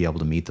to be able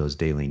to meet those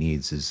daily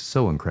needs is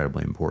so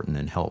incredibly important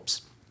and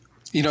helps.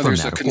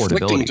 There's a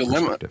conflicting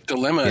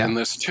dilemma Yeah. in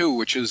this too,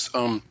 which is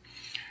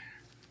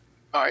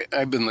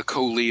I've been the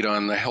co-lead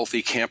on the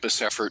healthy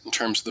campus effort in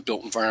terms of the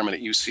built environment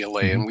at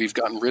UCLA, and we've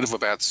gotten rid of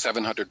about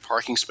 700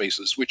 parking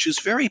spaces, which is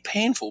very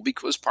painful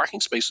because parking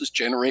spaces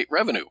generate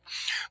revenue.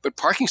 But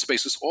parking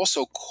spaces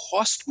also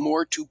cost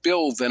more to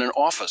build than an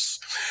office.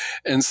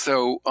 And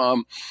so,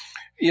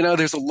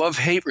 there's a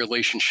love-hate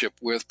relationship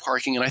with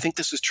parking, and I think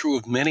this is true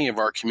of many of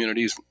our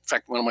communities. In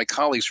fact, one of my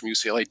colleagues from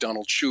UCLA,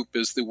 Donald Shoup,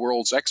 is the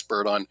world's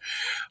expert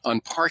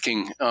on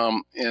parking,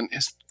 and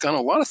has done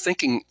a lot of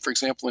thinking, for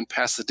example, in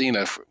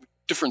Pasadena,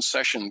 different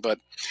session, but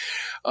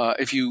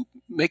if you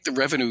make the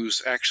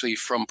revenues actually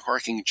from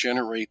parking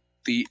generate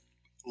the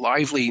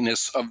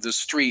liveliness of the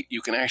street,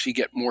 you can actually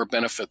get more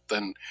benefit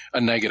than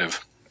a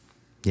negative.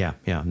 Yeah,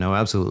 no,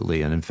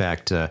 absolutely. And in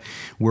fact,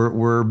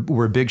 we're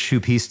big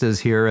Shoupistas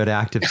here at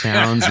Active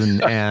Towns,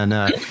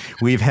 and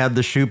we've had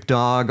the Shoup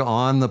dog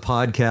on the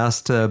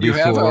podcast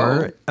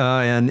before.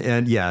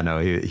 And yeah, no,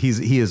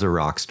 he is a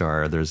rock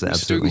star. There's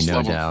absolutely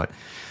no doubt.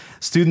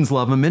 Students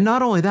love him. And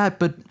not only that,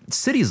 but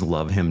cities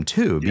love him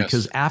too,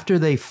 because after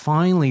they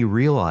finally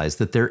realize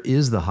that there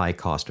is the high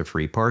cost of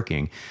free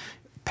parking,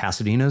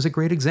 Pasadena is a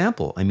great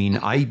example. I mean,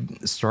 I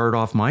started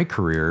off my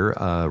career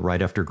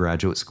right after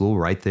graduate school,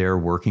 right there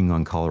working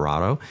on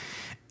Colorado.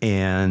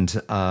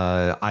 And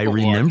I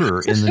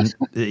remember in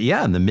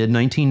the mid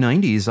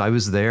 1990s, I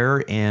was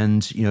there,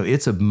 and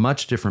it's a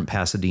much different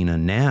Pasadena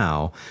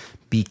now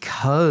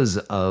because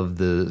of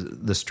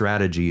the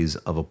strategies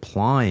of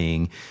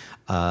applying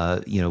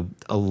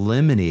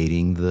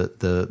eliminating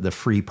the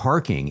free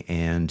parking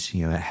and,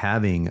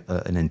 having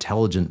an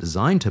intelligent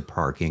design to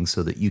parking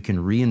so that you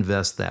can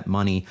reinvest that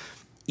money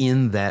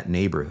in that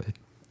neighborhood,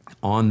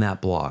 on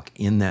that block,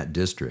 in that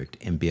district,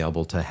 and be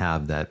able to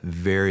have that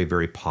very,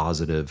 very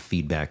positive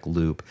feedback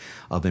loop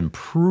of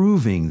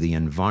improving the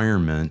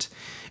environment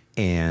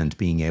and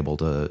being able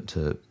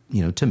to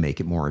make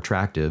it more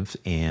attractive.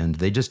 And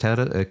they just had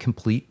a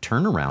complete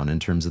turnaround in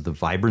terms of the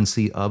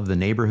vibrancy of the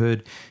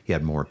neighborhood. You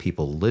had more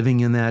people living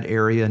in that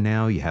area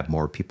now. You have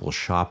more people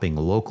shopping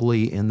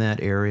locally in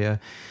that area.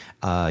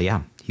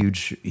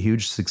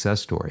 Huge success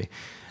story.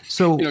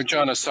 So,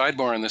 John, a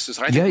sidebar on this is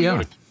I think we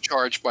ought to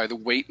charge by the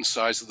weight and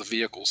size of the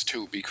vehicles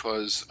too,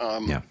 because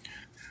when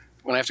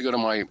I have to go to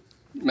my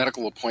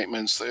medical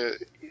appointments,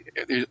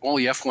 all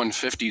the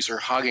F-150s are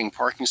hogging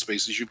parking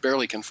spaces. You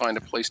barely can find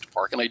a place to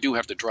park, and I do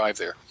have to drive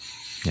there.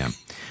 Yeah.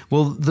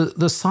 Well,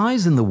 the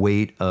size and the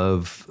weight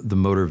of the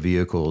motor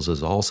vehicles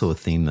is also a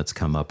theme that's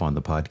come up on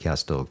the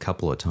podcast a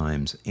couple of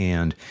times.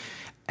 And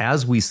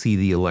as we see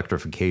the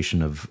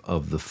electrification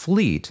of the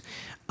fleet,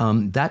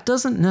 that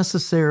doesn't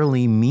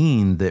necessarily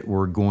mean that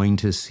we're going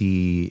to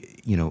see,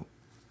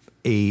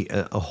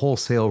 a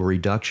wholesale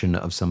reduction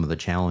of some of the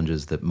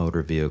challenges that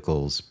motor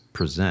vehicles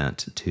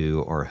present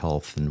to our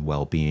health and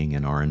well-being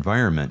in our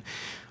environment.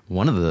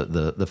 One of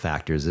the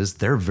factors is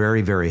they're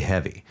very, very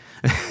heavy.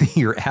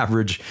 Your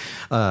average,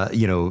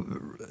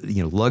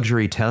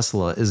 luxury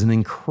Tesla is an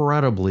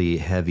incredibly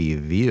heavy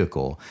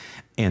vehicle.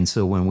 And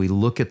so when we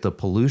look at the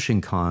pollution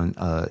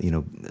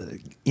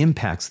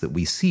impacts that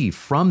we see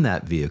from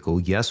that vehicle,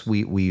 yes,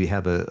 we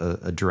have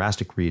a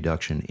drastic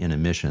reduction in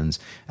emissions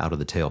out of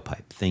the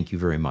tailpipe. Thank you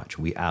very much.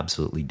 We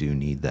absolutely do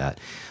need that.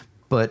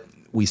 But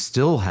we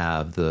still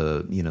have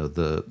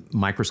the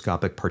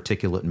microscopic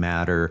particulate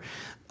matter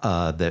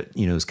that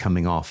is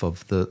coming off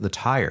of the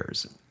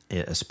tires,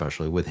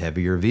 especially with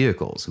heavier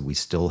vehicles. We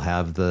still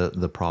have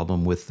the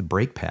problem with the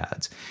brake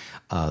pads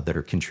that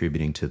are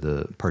contributing to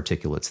the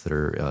particulates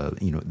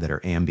that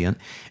are ambient,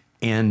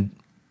 and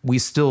we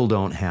still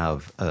don't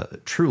have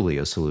truly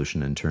a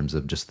solution in terms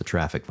of just the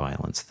traffic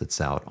violence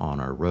that's out on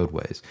our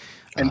roadways.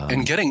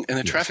 And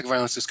the traffic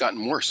violence has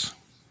gotten worse.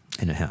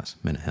 And it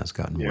has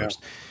gotten worse.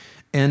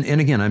 And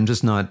again, I'm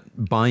just not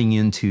buying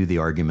into the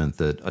argument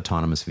that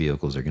autonomous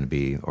vehicles are going to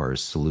be our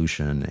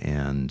solution,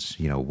 and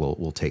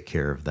we'll take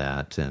care of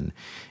that. And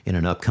in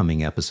an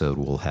upcoming episode,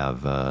 we'll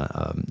have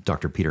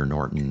Dr. Peter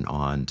Norton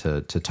on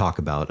to talk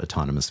about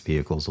autonomous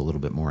vehicles a little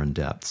bit more in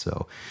depth.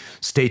 So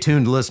stay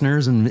tuned,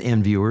 listeners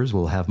and viewers.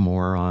 We'll have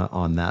more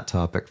on that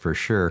topic for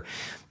sure.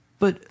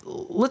 But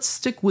let's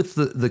stick with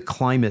the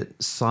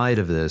climate side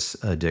of this,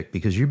 Dick,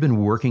 because you've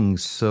been working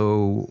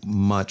so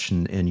much,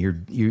 and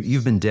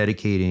you've been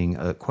dedicating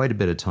quite a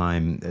bit of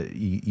time.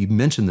 You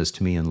mentioned this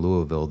to me in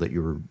Louisville, that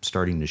you were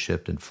starting to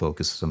shift and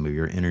focus some of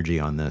your energy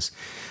on this.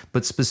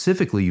 But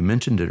specifically, you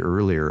mentioned it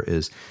earlier,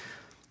 is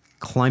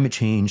climate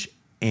change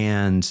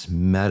and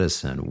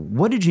medicine.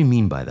 What did you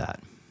mean by that?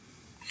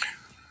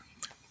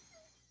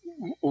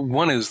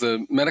 One is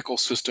the medical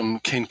system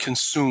can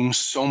consume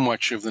so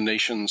much of the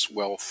nation's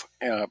wealth.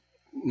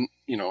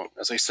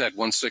 As I said,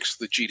 1/6 of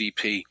the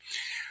GDP.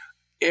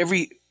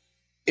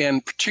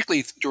 And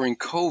particularly during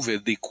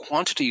COVID, the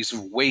quantities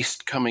of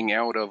waste coming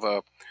out of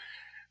a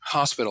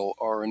hospital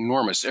are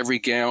enormous. Every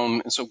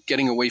gown, and so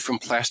getting away from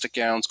plastic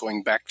gowns,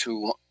 going back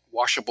to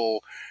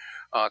washable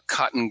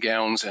cotton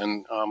gowns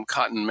and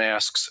cotton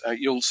masks.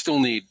 You'll still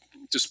need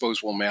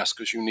disposable masks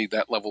because you need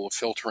that level of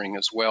filtering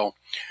as well.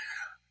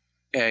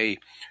 B,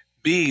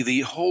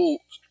 the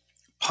whole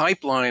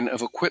pipeline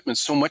of equipment,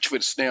 so much of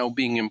it's now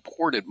being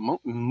imported.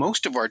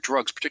 Most of our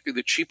drugs, particularly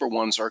the cheaper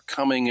ones, are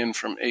coming in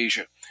from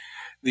Asia.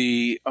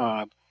 Many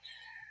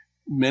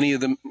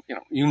of them,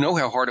 you know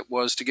how hard it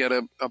was to get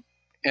a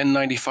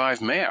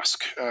N95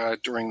 mask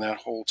during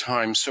that whole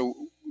time.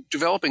 So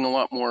developing a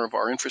lot more of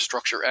our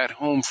infrastructure at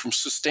home from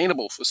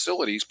sustainable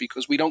facilities,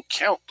 because we don't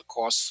count the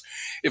costs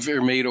if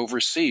they're made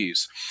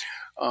overseas.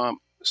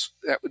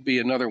 That would be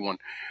another one.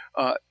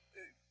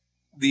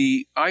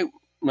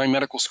 My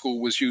medical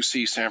school was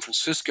UC San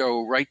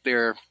Francisco, right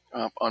there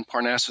on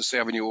Parnassus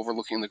Avenue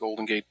overlooking the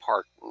Golden Gate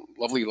Park.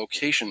 Lovely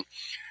location.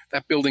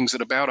 That building's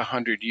at about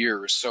 100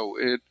 years, so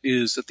it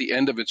is at the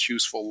end of its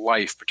useful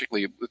life,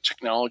 particularly with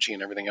technology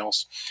and everything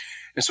else.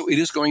 And so it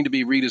is going to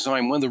be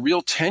redesigned. One of the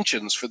real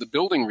tensions for the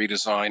building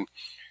redesign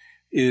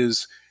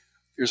is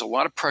there's a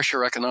lot of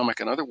pressure, economic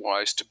and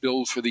otherwise, to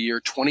build for the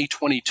year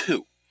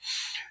 2022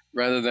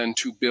 rather than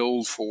to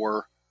build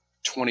for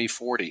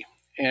 2040.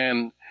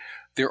 And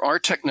there are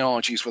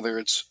technologies, whether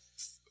it's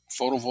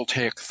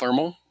photovoltaic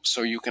thermal,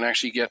 so you can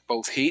actually get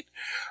both heat,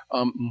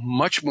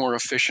 much more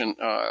efficient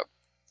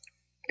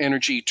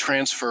energy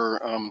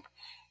transfer,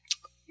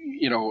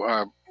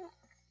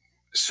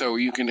 so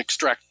you can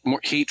extract more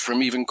heat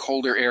from even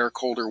colder air,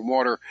 colder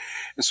water.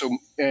 And so,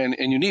 and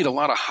you need a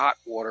lot of hot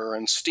water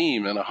and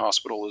steam in a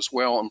hospital as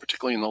well, and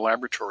particularly in the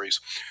laboratories.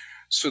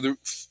 So the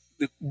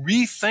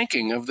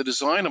rethinking of the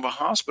design of a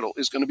hospital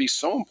is going to be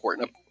so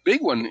important. A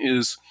big one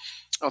is,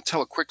 I'll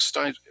tell a quick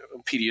story.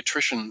 A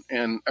pediatrician,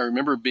 and I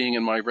remember being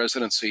in my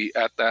residency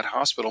at that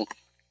hospital,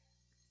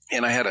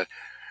 and I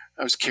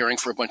was caring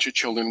for a bunch of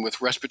children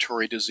with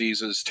respiratory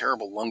diseases,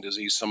 terrible lung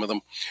disease, some of them,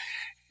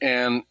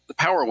 and the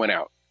power went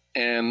out.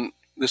 And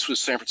this was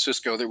San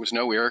Francisco. There was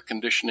no air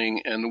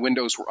conditioning, and the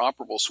windows were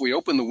operable. So we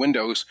opened the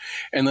windows,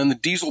 and then the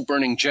diesel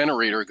burning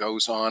generator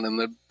goes on, and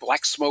the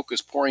black smoke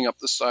is pouring up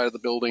the side of the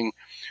building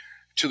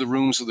to the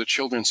rooms of the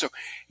children. So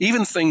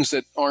even things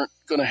that aren't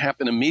going to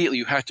happen immediately,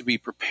 you have to be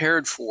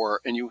prepared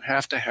for, and you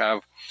have to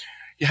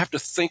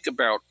think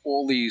about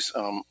all these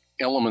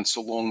elements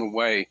along the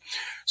way.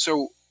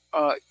 So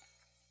a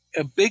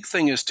big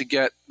thing is to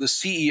get the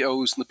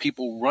CEOs and the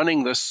people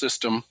running this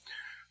system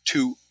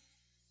to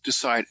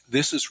decide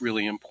this is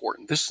really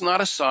important. This is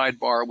not a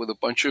sidebar with a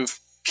bunch of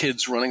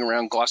kids running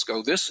around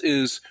Glasgow. This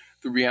is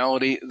the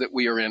reality that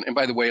we are in. And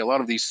by the way, a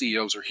lot of these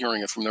CEOs are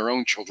hearing it from their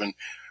own children.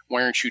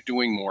 Why aren't you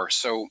doing more?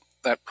 So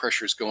that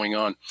pressure is going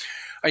on.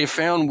 I have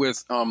found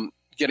with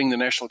getting the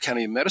National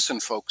Academy of Medicine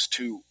folks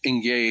to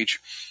engage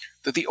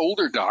that the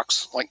older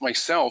docs, like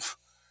myself,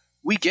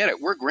 we get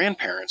it. We're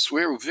grandparents.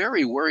 We're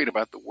very worried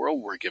about the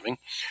world we're giving.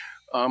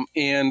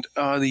 And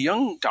the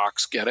young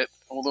docs get it,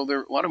 although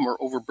a lot of them are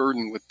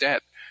overburdened with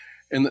debt.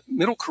 And the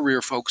middle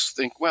career folks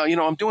think, well,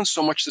 I'm doing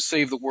so much to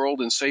save the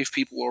world and save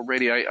people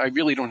already. I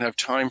really don't have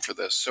time for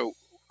this. So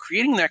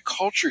creating that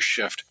culture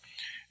shift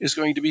is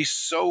going to be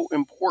so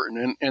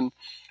important. And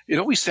it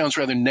always sounds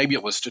rather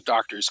nebulous to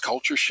doctors,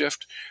 culture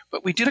shift,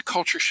 but we did a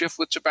culture shift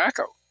with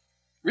tobacco.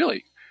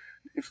 Really.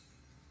 If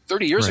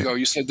 30 years ago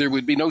you said there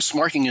would be no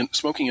smoking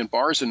in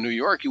bars in New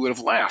York, you would have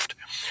laughed.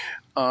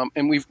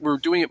 And we're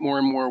doing it more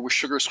and more with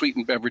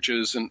sugar-sweetened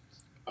beverages and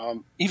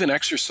even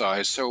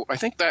exercise. So I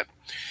think that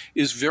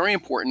is very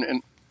important.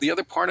 And the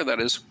other part of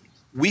that is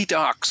We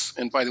docs,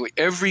 and by the way,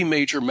 every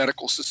major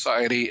medical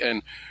society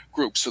and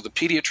group, so the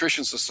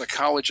pediatricians, the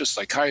psychologists,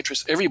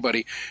 psychiatrists,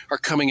 everybody are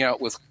coming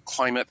out with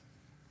climate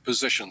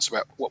positions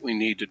about what we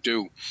need to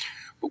do.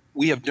 But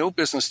we have no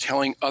business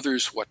telling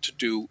others what to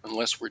do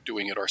unless we're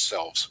doing it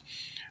ourselves.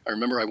 I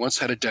remember I once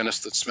had a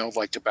dentist that smelled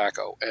like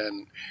tobacco,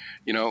 and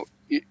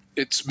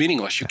it's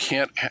meaningless. You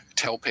can't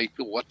tell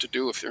people what to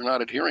do if they're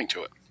not adhering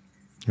to it.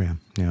 Yeah,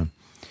 yeah.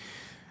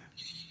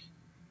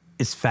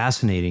 It's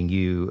fascinating.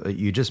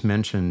 You just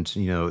mentioned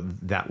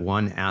that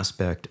one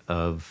aspect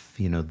of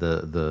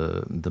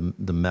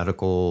the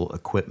medical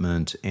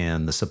equipment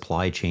and the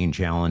supply chain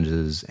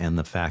challenges, and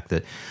the fact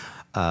that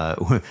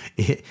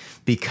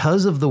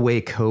because of the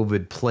way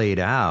COVID played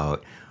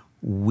out,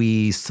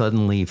 we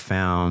suddenly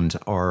found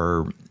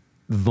our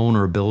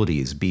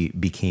vulnerabilities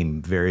became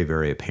very,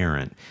 very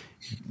apparent.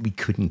 We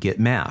couldn't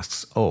get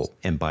masks. Oh,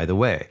 and by the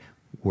way,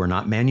 we're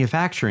not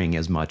manufacturing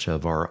as much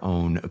of our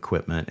own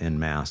equipment and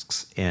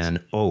masks.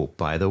 And oh,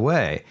 by the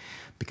way,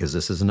 because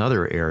this is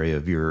another area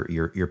of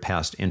your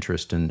past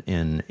interest and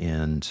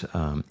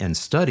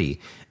study,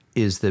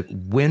 is that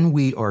when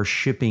we are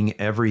shipping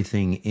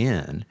everything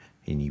in,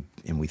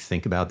 and we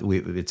think about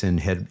it's in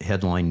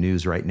headline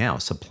news right now,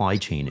 supply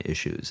chain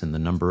issues and the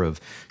number of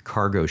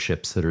cargo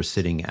ships that are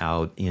sitting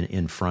out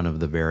in front of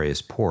the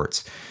various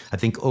ports. I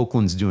think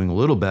Oakland's doing a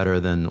little better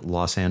than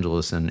Los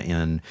Angeles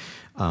and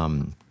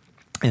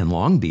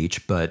Long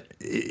Beach, but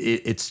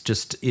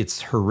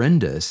it's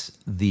horrendous,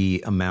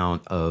 the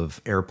amount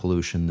of air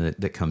pollution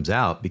that comes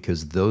out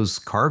because those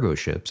cargo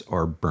ships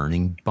are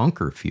burning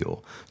bunker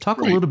fuel. Talk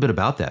a little bit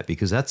about that,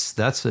 because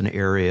that's an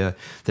area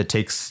that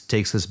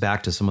takes us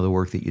back to some of the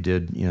work that you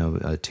did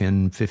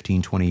 10,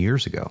 15, 20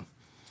 years ago.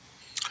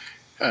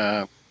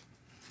 I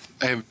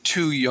have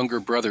two younger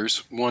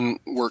brothers. One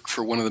worked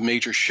for one of the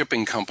major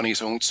shipping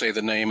companies, I won't say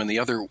the name, and the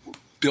other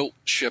built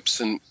ships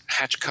and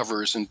hatch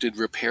covers and did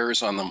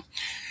repairs on them.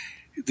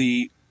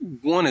 The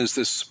one is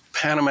this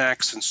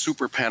Panamax and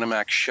Super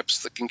Panamax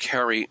ships that can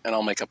carry, and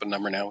I'll make up a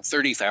number now,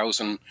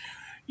 30,000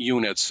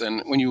 units.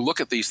 And when you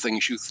look at these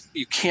things,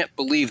 you can't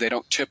believe they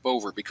don't tip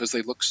over because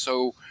they look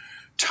so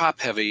top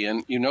heavy.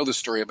 And you know the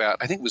story about,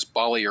 I think it was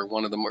Bali or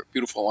one of the more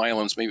beautiful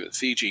islands, maybe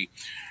Fiji,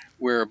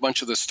 where a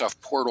bunch of this stuff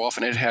poured off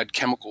and it had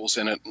chemicals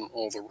in it and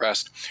all the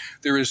rest.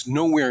 There is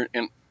nowhere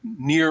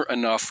near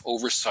enough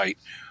oversight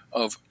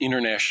of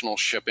international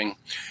shipping.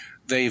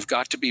 They've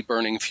got to be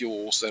burning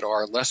fuels that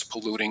are less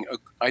polluting.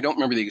 I don't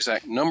remember the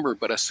exact number,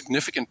 but a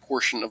significant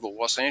portion of the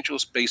Los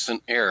Angeles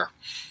basin air,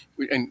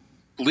 and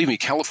believe me,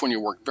 California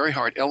worked very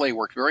hard, LA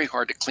worked very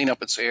hard to clean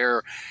up its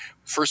air,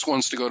 first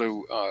ones to go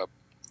to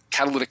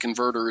catalytic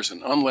converters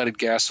and unleaded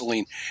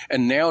gasoline,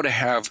 and now to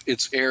have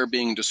its air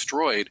being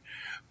destroyed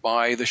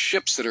by the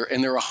ships that are,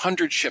 and there are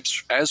 100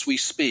 ships as we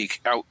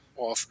speak out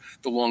off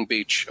the Long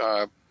Beach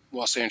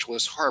Los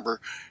Angeles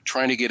harbor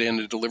trying to get in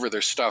to deliver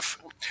their stuff.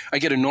 I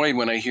get annoyed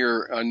when I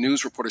hear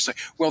news reporters say,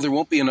 well, there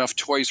won't be enough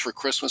toys for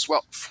Christmas.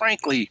 Well,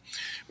 frankly,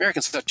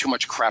 Americans have too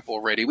much crap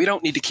already. We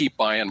don't need to keep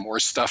buying more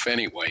stuff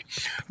anyway.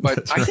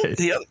 But I think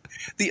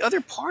the other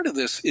part of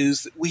this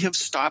is that we have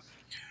stopped.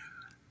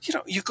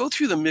 You go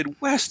through the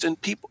Midwest and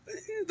people,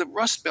 the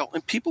Rust Belt,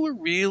 and people are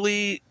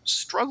really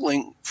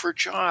struggling for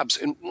jobs.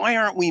 And why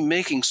aren't we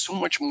making so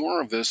much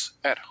more of this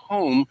at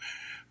home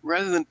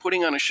rather than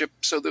putting on a ship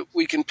so that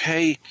we can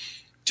pay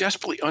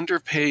desperately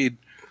underpaid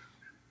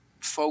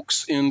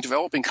folks in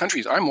developing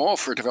countries? I'm all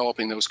for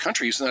developing those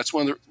countries, and that's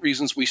one of the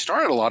reasons we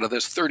started a lot of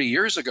this 30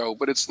 years ago,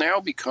 but it's now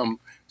become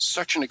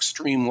such an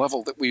extreme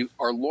level that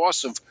our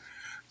loss of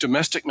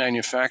domestic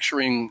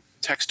manufacturing,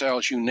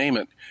 textiles, you name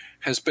it,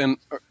 has been,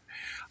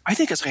 I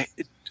think, it's a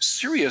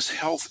serious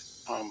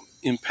health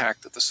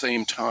impact at the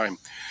same time.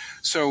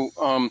 So,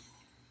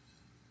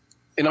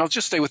 and I'll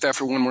just stay with that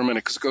for one more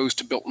minute because it goes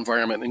to built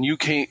environment. And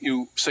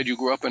you said you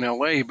grew up in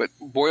LA, but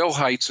Boyle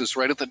Heights is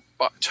right at the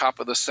top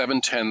of the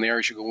 710 there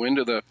as you go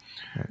into the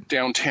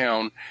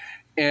downtown.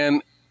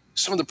 And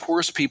some of the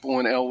poorest people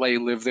in LA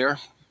live there.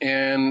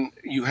 And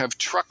you have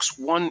trucks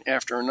one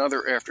after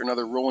another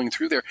rolling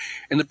through there.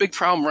 And the big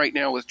problem right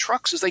now with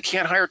trucks is they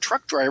can't hire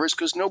truck drivers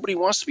because nobody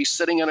wants to be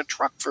sitting in a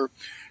truck for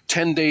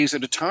 10 days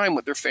at a time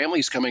with their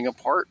families coming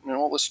apart and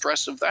all the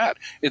stress of that.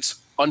 It's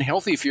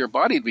unhealthy for your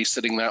body to be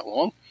sitting that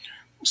long,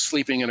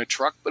 sleeping in a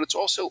truck, but it's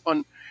also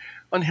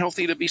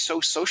unhealthy to be so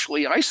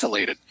socially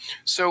isolated.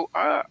 So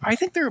I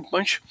think there are a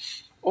bunch,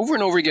 over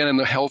and over again in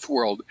the health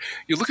world,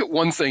 you look at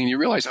one thing and you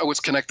realize, oh,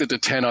 it's connected to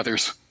 10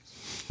 others.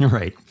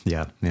 Right.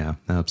 Yeah,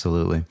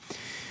 absolutely.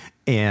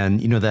 And,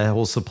 that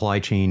whole supply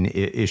chain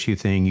issue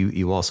thing,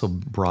 you also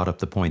brought up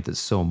the point that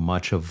so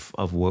much of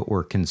what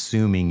we're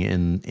consuming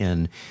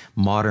in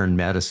modern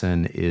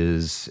medicine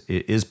is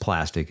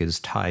plastic, is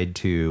tied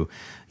to,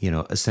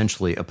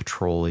 essentially a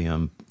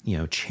petroleum,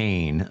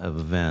 chain of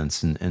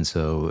events. And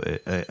so,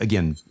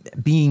 again,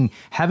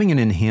 having an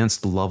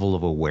enhanced level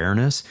of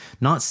awareness,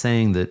 not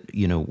saying that,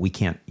 we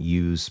can't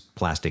use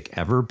plastic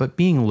ever, but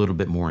being a little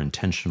bit more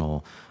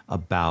intentional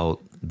about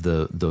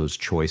those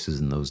choices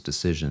and those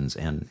decisions,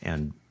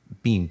 and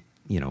being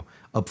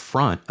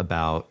upfront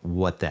about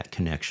what that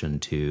connection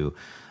to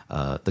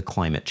the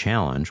climate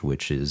challenge,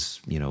 which is,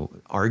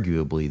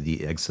 arguably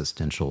the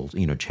existential,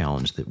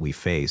 challenge that we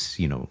face,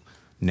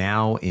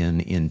 now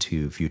and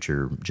into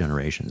future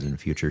generations and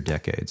future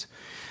decades.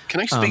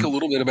 Can I speak a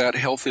little bit about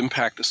health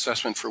impact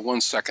assessment for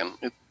 1 second?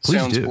 It Please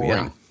sounds do,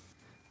 boring.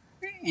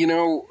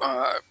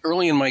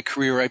 Early in my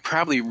career, I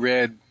probably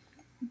read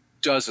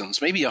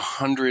dozens, maybe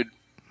 100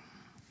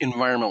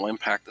 environmental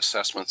impact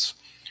assessments.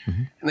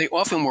 And they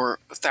often were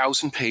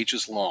 1,000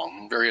 pages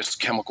long, various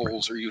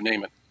chemicals or you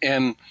name it.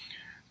 And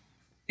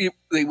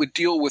they would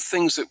deal with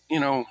things that,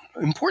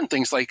 important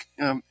things like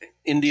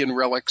Indian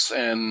relics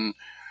and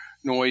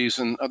noise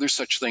and other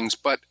such things.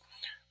 But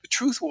the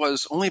truth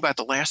was only about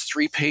the last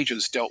 3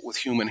 pages dealt with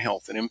human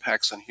health and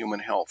impacts on human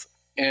health.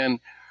 And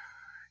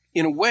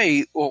in a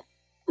way,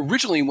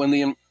 originally when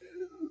the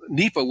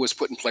NEPA was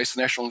put in place,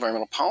 the National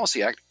Environmental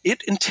Policy Act,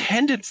 it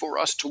intended for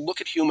us to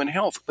look at human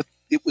health, but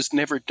it was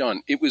never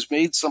done. It was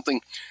made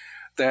something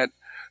that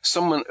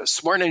a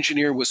smart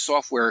engineer with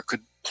software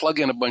could plug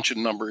in a bunch of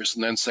numbers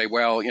and then say,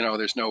 well,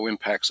 there's no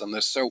impacts on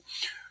this. So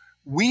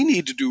we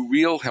need to do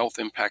real health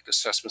impact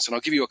assessments. And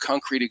I'll give you a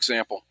concrete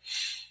example.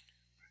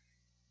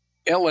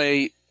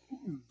 LA,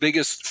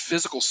 biggest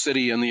physical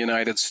city in the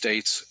United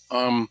States,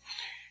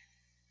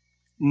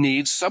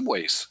 needs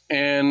subways.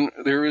 And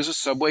there is a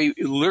subway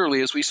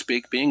literally as we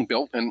speak being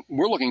built. And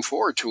we're looking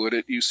forward to it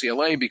at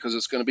UCLA because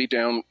it's going to be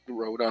down the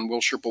road on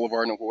Wilshire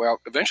Boulevard and go out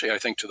eventually, I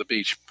think, to the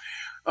beach.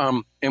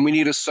 And we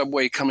need a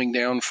subway coming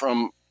down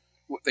from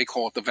what they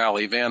call it the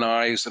Valley, Van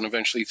Nuys, and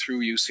eventually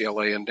through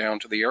UCLA and down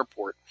to the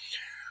airport.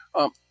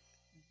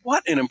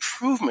 What an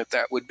improvement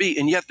that would be.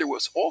 And yet there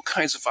was all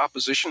kinds of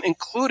opposition,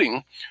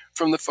 including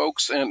from the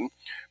folks in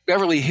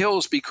Beverly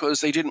Hills,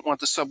 because they didn't want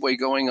the subway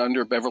going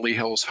under Beverly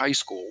Hills High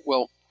School.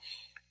 Well,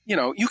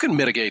 you can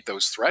mitigate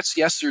those threats.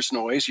 Yes, there's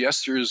noise.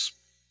 Yes, there's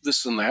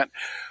this and that.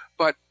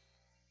 But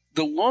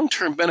the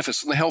long-term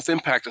benefits and the health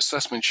impact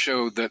assessment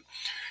showed that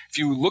if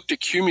you looked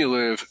at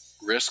cumulative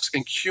risks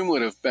and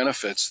cumulative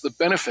benefits, the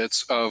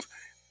benefits of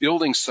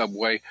building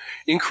subway,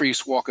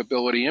 increased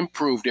walkability,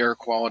 improved air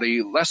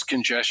quality, less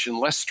congestion,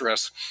 less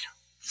stress,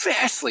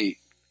 vastly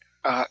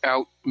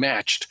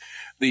outmatched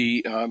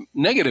the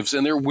negatives,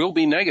 and there will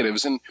be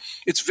negatives. And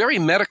it's very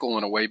medical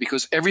in a way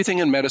because everything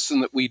in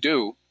medicine that we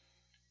do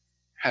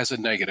has a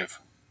negative.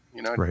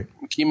 Right.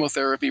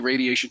 Chemotherapy,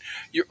 radiation,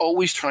 you're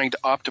always trying to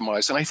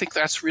optimize. And I think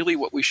that's really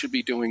what we should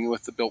be doing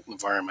with the built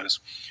environment is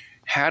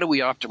how do we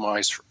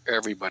optimize for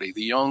everybody,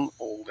 the young,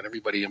 old, and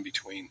everybody in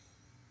between?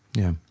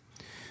 Yeah.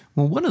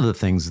 Well, one of the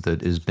things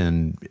that has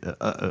been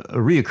a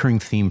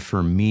reoccurring theme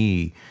for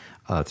me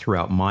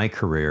throughout my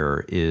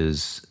career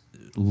is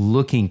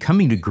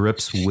coming to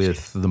grips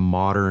with the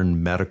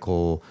modern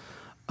medical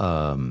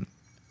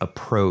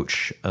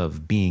approach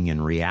of being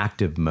in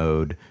reactive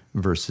mode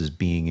versus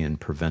being in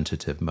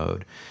preventative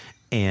mode.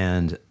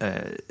 And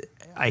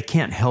I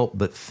can't help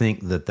but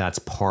think that that's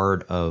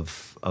part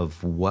of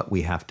what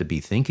we have to be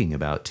thinking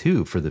about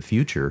too for the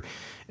future,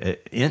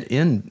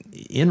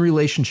 in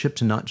relationship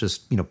to not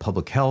just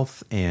public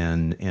health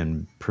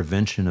and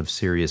prevention of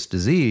serious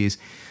disease,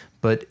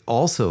 but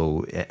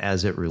also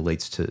as it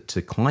relates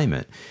to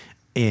climate.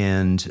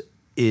 And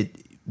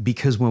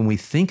because when we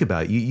think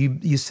about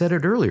you said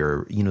it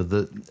earlier,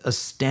 the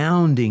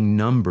astounding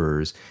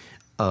numbers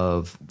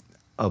of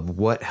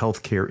what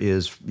healthcare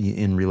is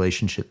in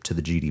relationship to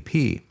the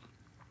GDP.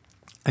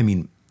 I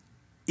mean,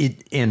 I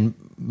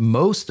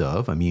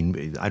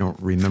don't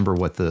remember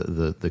what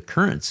the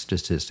current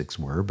statistics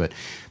were, but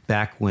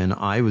back when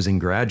I was in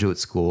graduate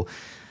school,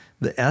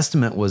 the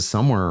estimate was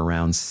somewhere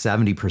around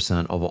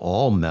 70% of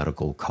all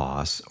medical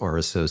costs are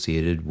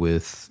associated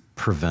with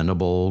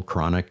preventable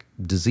chronic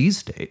disease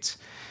states.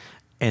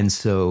 And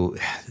so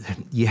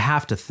you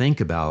have to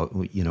think about,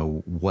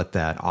 what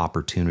that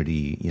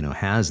opportunity,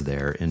 has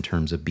there in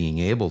terms of being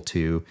able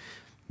to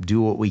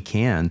do what we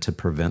can to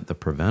prevent the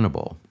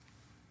preventable.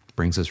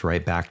 Brings us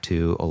right back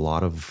to a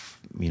lot of,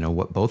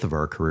 what both of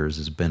our careers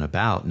has been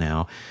about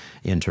now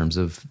in terms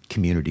of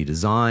community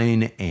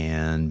design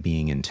and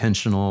being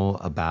intentional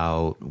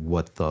about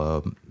what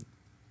the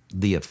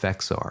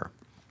effects are,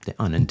 the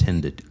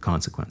unintended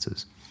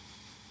consequences.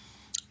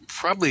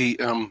 Probably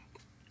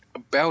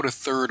about a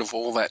third of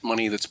all that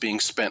money that's being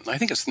spent, and I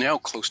think it's now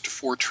close to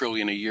 $4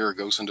 trillion a year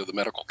goes into the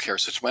medical care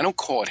system. I don't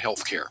call it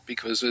health care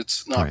because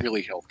it's not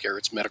really health care,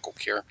 it's medical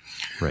care.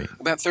 Right.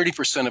 About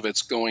 30% of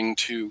it's going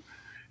to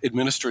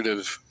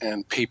administrative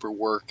and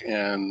paperwork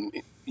and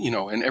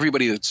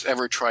everybody that's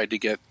ever tried to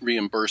get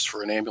reimbursed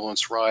for an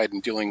ambulance ride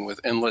and dealing with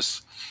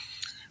endless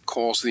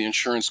calls to the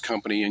insurance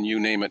company and you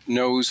name it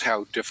knows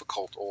how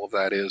difficult all of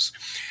that is.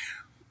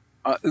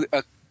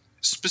 A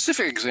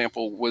specific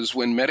example was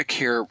when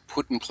Medicare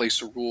put in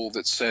place a rule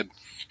that said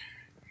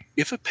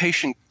if a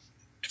patient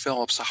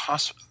develops a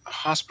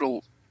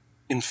hospital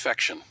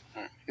infection,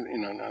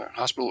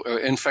 hospital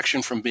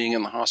infection from being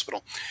in the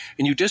hospital,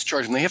 and you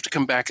discharge them, they have to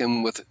come back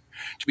in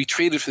to be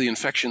treated for the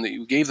infection that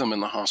you gave them in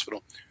the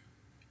hospital.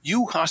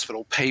 You,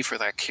 hospital, pay for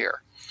that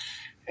care.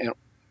 And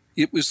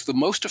it was the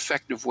most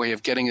effective way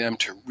of getting them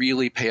to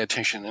really pay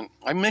attention. And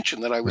I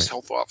mentioned that I was Right.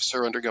 health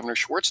officer under Governor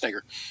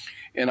Schwarzenegger,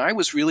 and I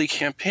was really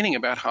campaigning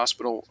about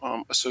hospital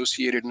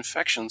associated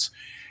infections.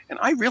 And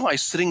I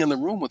realized sitting in the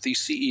room with these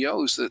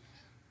CEOs that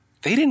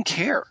they didn't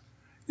care.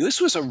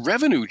 This was a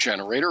revenue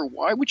generator.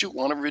 Why would you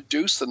want to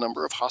reduce the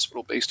number of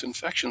hospital-based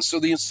infections? So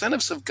the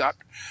incentives have got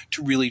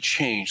to really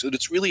change, that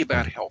it's really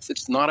about health.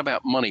 It's not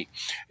about money.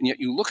 And yet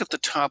you look at the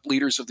top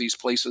leaders of these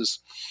places,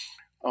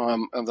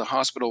 of the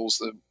hospitals,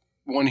 the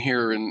one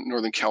here in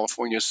Northern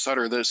California,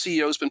 Sutter, the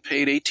CEO's been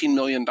paid $18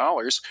 million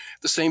at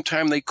the same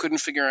time they couldn't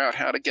figure out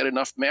how to get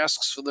enough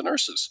masks for the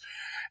nurses.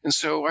 And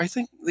so I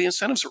think the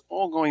incentives are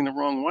all going the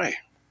wrong way.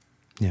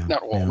 Yeah.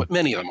 Not all, but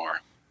many of them are.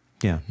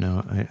 Yeah,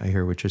 no, I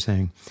hear what you're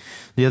saying.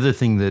 The other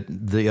thing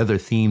the other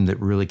theme that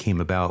really came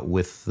about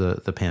with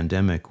the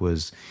pandemic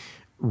was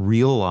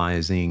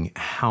realizing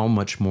how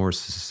much more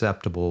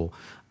susceptible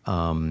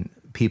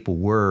people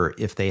were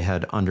if they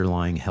had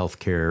underlying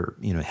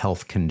healthcare,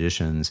 health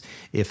conditions,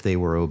 if they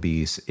were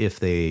obese,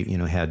 if they,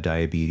 had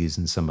diabetes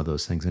and some of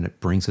those things. And it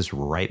brings us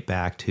right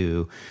back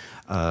to,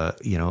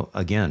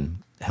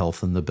 again,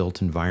 health in the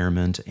built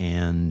environment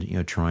and,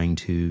 trying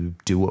to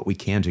do what we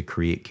can to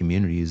create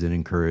communities that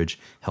encourage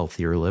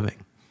healthier living.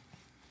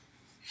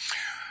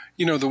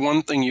 The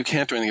one thing you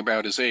can't do anything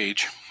about is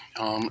age.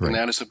 Right. And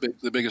that is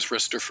the biggest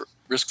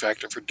risk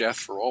factor for death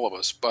for all of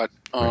us. But,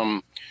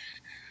 Right.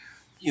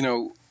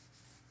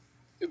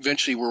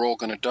 Eventually we're all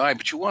going to die,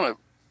 but you want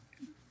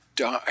to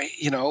die,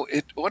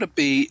 it ought to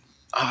be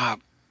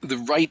the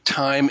right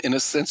time in a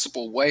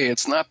sensible way.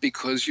 It's not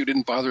because you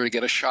didn't bother to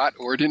get a shot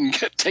or didn't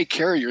take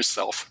care of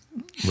yourself.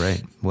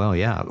 Right. Well,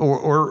 yeah.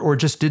 Or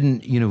just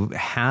didn't,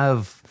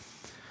 have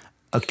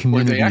a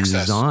community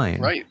design.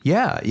 Right.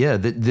 Yeah. Yeah.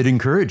 That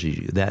encourages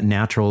you, that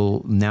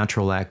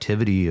natural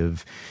activity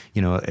of,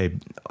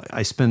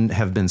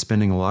 have been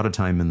spending a lot of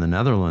time in the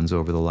Netherlands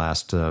over the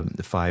last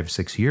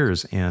 5-6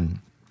 years. And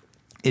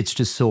it's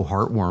just so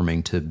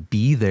heartwarming to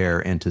be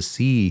there and to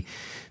see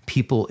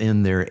people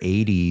in their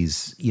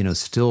 80s,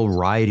 still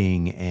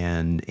riding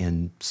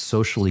and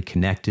socially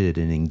connected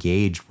and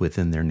engaged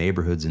within their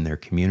neighborhoods and their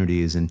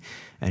communities. And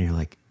you're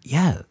like,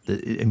 yeah,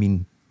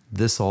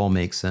 this all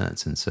makes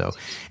sense.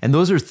 And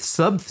those are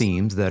sub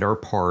themes that are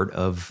part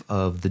of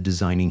the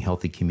Designing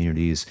Healthy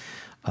Communities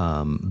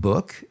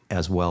book,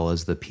 as well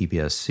as the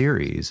PBS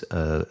series.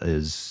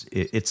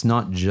 It's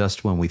not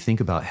just when we think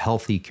about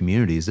healthy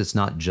communities, it's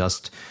not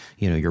just,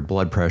 your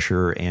blood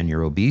pressure and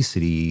your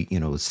obesity,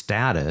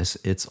 status.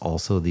 It's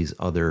also these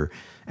other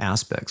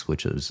aspects,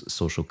 which is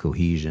social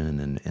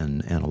cohesion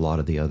and a lot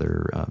of the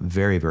other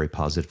very, very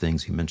positive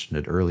things. You mentioned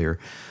it earlier,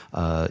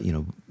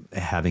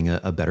 having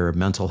a better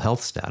mental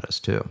health status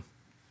too.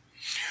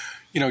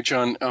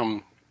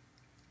 John,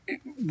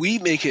 we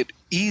make it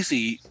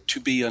easy to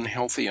be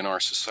unhealthy in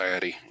our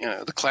society.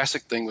 The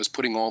classic thing was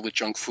putting all the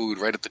junk food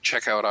right at the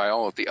checkout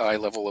aisle at the eye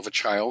level of a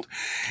child.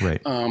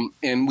 Right.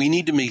 And we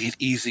need to make it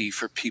easy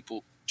for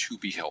people to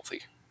be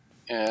healthy.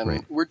 And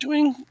right. we're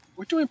doing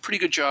a pretty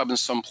good job in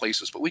some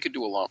places, but we could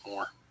do a lot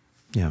more.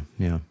 Yeah,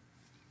 yeah.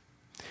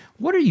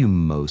 What are you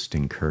most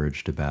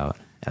encouraged about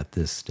at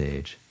this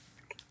stage?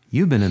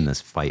 You've been in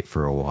this fight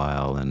for a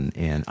while,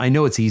 and I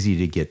know it's easy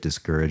to get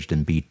discouraged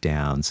and beat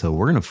down. So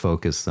we're going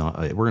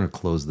to we're going to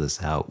close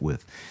this out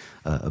with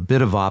a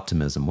bit of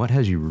optimism. What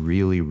has you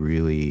really,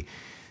 really,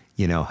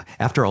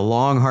 after a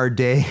long, hard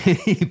day,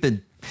 you've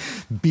been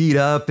beat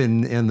up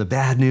and the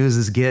bad news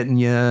is getting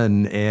you,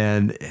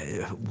 and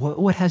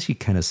what has you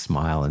kind of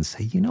smile and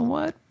say, you know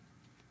what?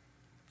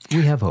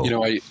 We have hope.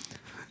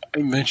 I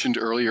mentioned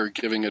earlier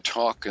giving a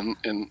talk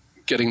and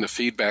getting the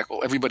feedback.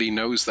 Well, everybody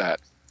knows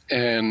that.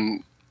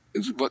 And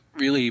what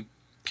really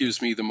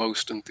gives me the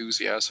most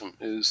enthusiasm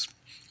is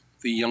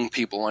the young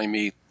people I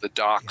meet, the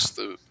docs,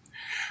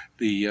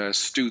 the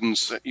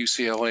students at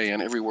UCLA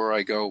and everywhere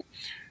I go.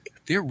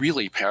 They're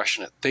really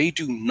passionate. They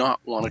do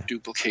not want to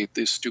duplicate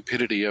the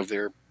stupidity of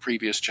their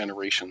previous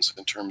generations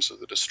in terms of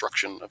the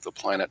destruction of the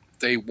planet.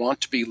 They want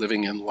to be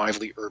living in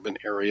lively urban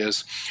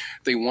areas.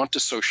 They want to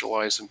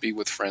socialize and be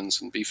with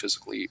friends and be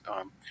physically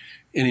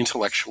and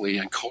intellectually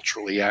and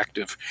culturally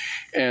active.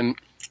 And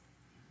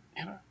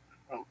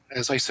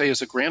as I say,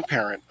 as a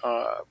grandparent,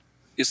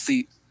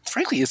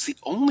 frankly, it's the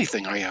only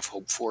thing I have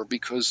hope for,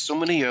 because so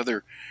many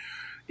other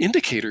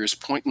indicators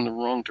point in the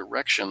wrong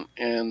direction.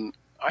 And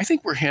I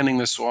think we're handing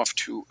this off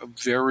to a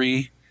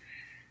very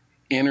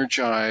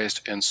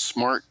energized and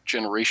smart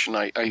generation.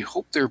 I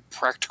hope they're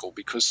practical,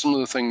 because some of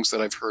the things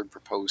that I've heard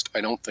proposed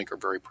I don't think are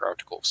very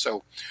practical. So,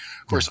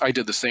 of course, I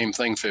did the same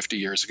thing 50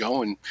 years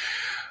ago. And,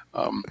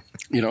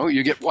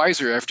 you get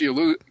wiser after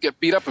you get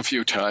beat up a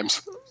few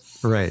times.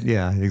 Right.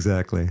 Yeah,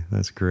 exactly.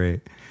 That's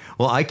great.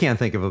 Well, I can't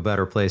think of a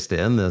better place to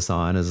end this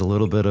on, as a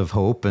little bit of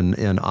hope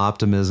and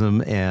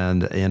optimism.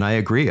 And I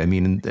agree. I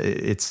mean,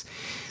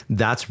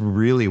 that's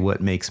really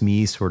what makes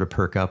me sort of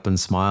perk up and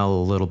smile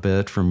a little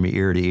bit from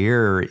ear to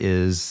ear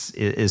is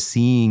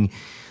seeing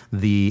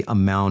the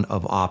amount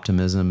of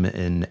optimism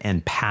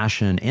and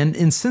passion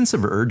and sense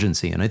of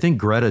urgency. And I think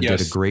Greta did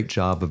a great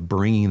job of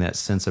bringing that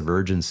sense of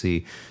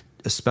urgency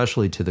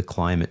especially to the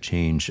climate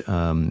change,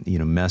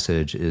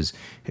 message is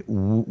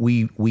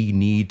we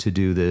need to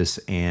do this.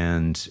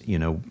 And,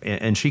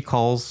 and she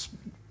calls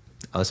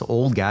us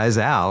old guys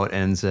out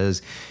and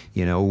says,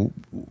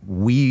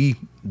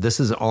 this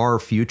is our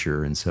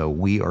future. And so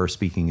we are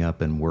speaking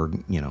up, and we're,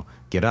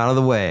 get out of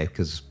the way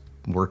because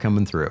we're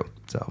coming through.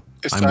 So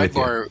a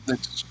sidebar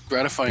that's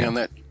gratifying on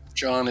that,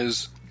 John,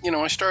 is,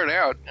 I started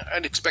out,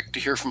 I'd expect to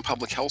hear from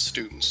public health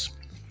students.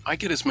 I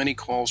get as many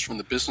calls from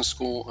the business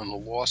school and the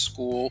law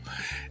school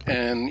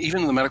and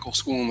even the medical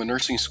school and the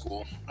nursing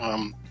school.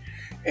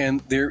 And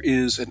there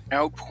is an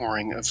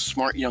outpouring of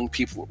smart young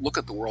people that look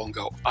at the world and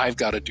go, I've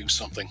got to do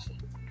something.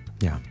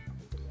 Yeah.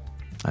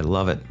 I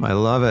love it. I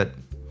love it.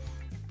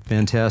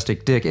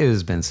 Fantastic. Dick, it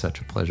has been such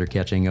a pleasure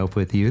catching up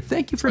with you.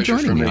 Thank you for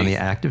joining me on the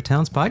Active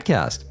Towns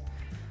podcast.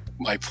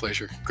 My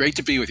pleasure. Great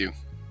to be with you.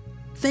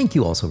 Thank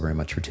you also very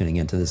much for tuning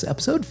into this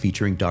episode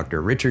featuring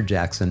Dr. Richard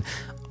Jackson.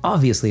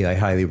 Obviously, I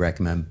highly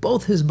recommend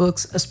both his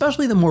books,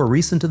 especially the more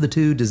recent of the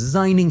two,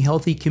 Designing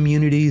Healthy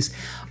Communities.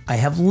 I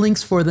have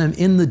links for them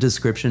in the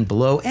description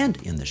below and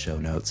in the show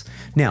notes.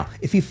 Now,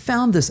 if you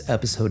found this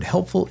episode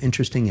helpful,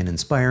 interesting, and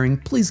inspiring,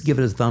 please give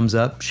it a thumbs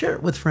up, share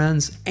it with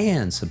friends,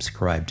 and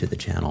subscribe to the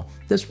channel.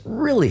 This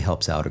really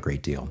helps out a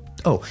great deal.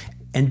 Oh,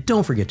 and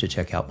don't forget to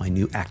check out my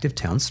new Active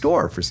Town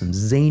store for some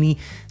zany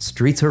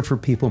Streets Are for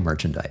People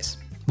merchandise.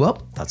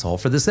 Well, that's all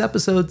for this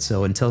episode,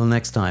 so until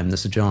next time,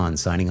 this is John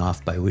signing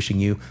off by wishing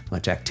you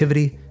much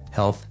activity,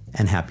 health,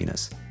 and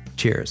happiness.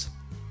 Cheers.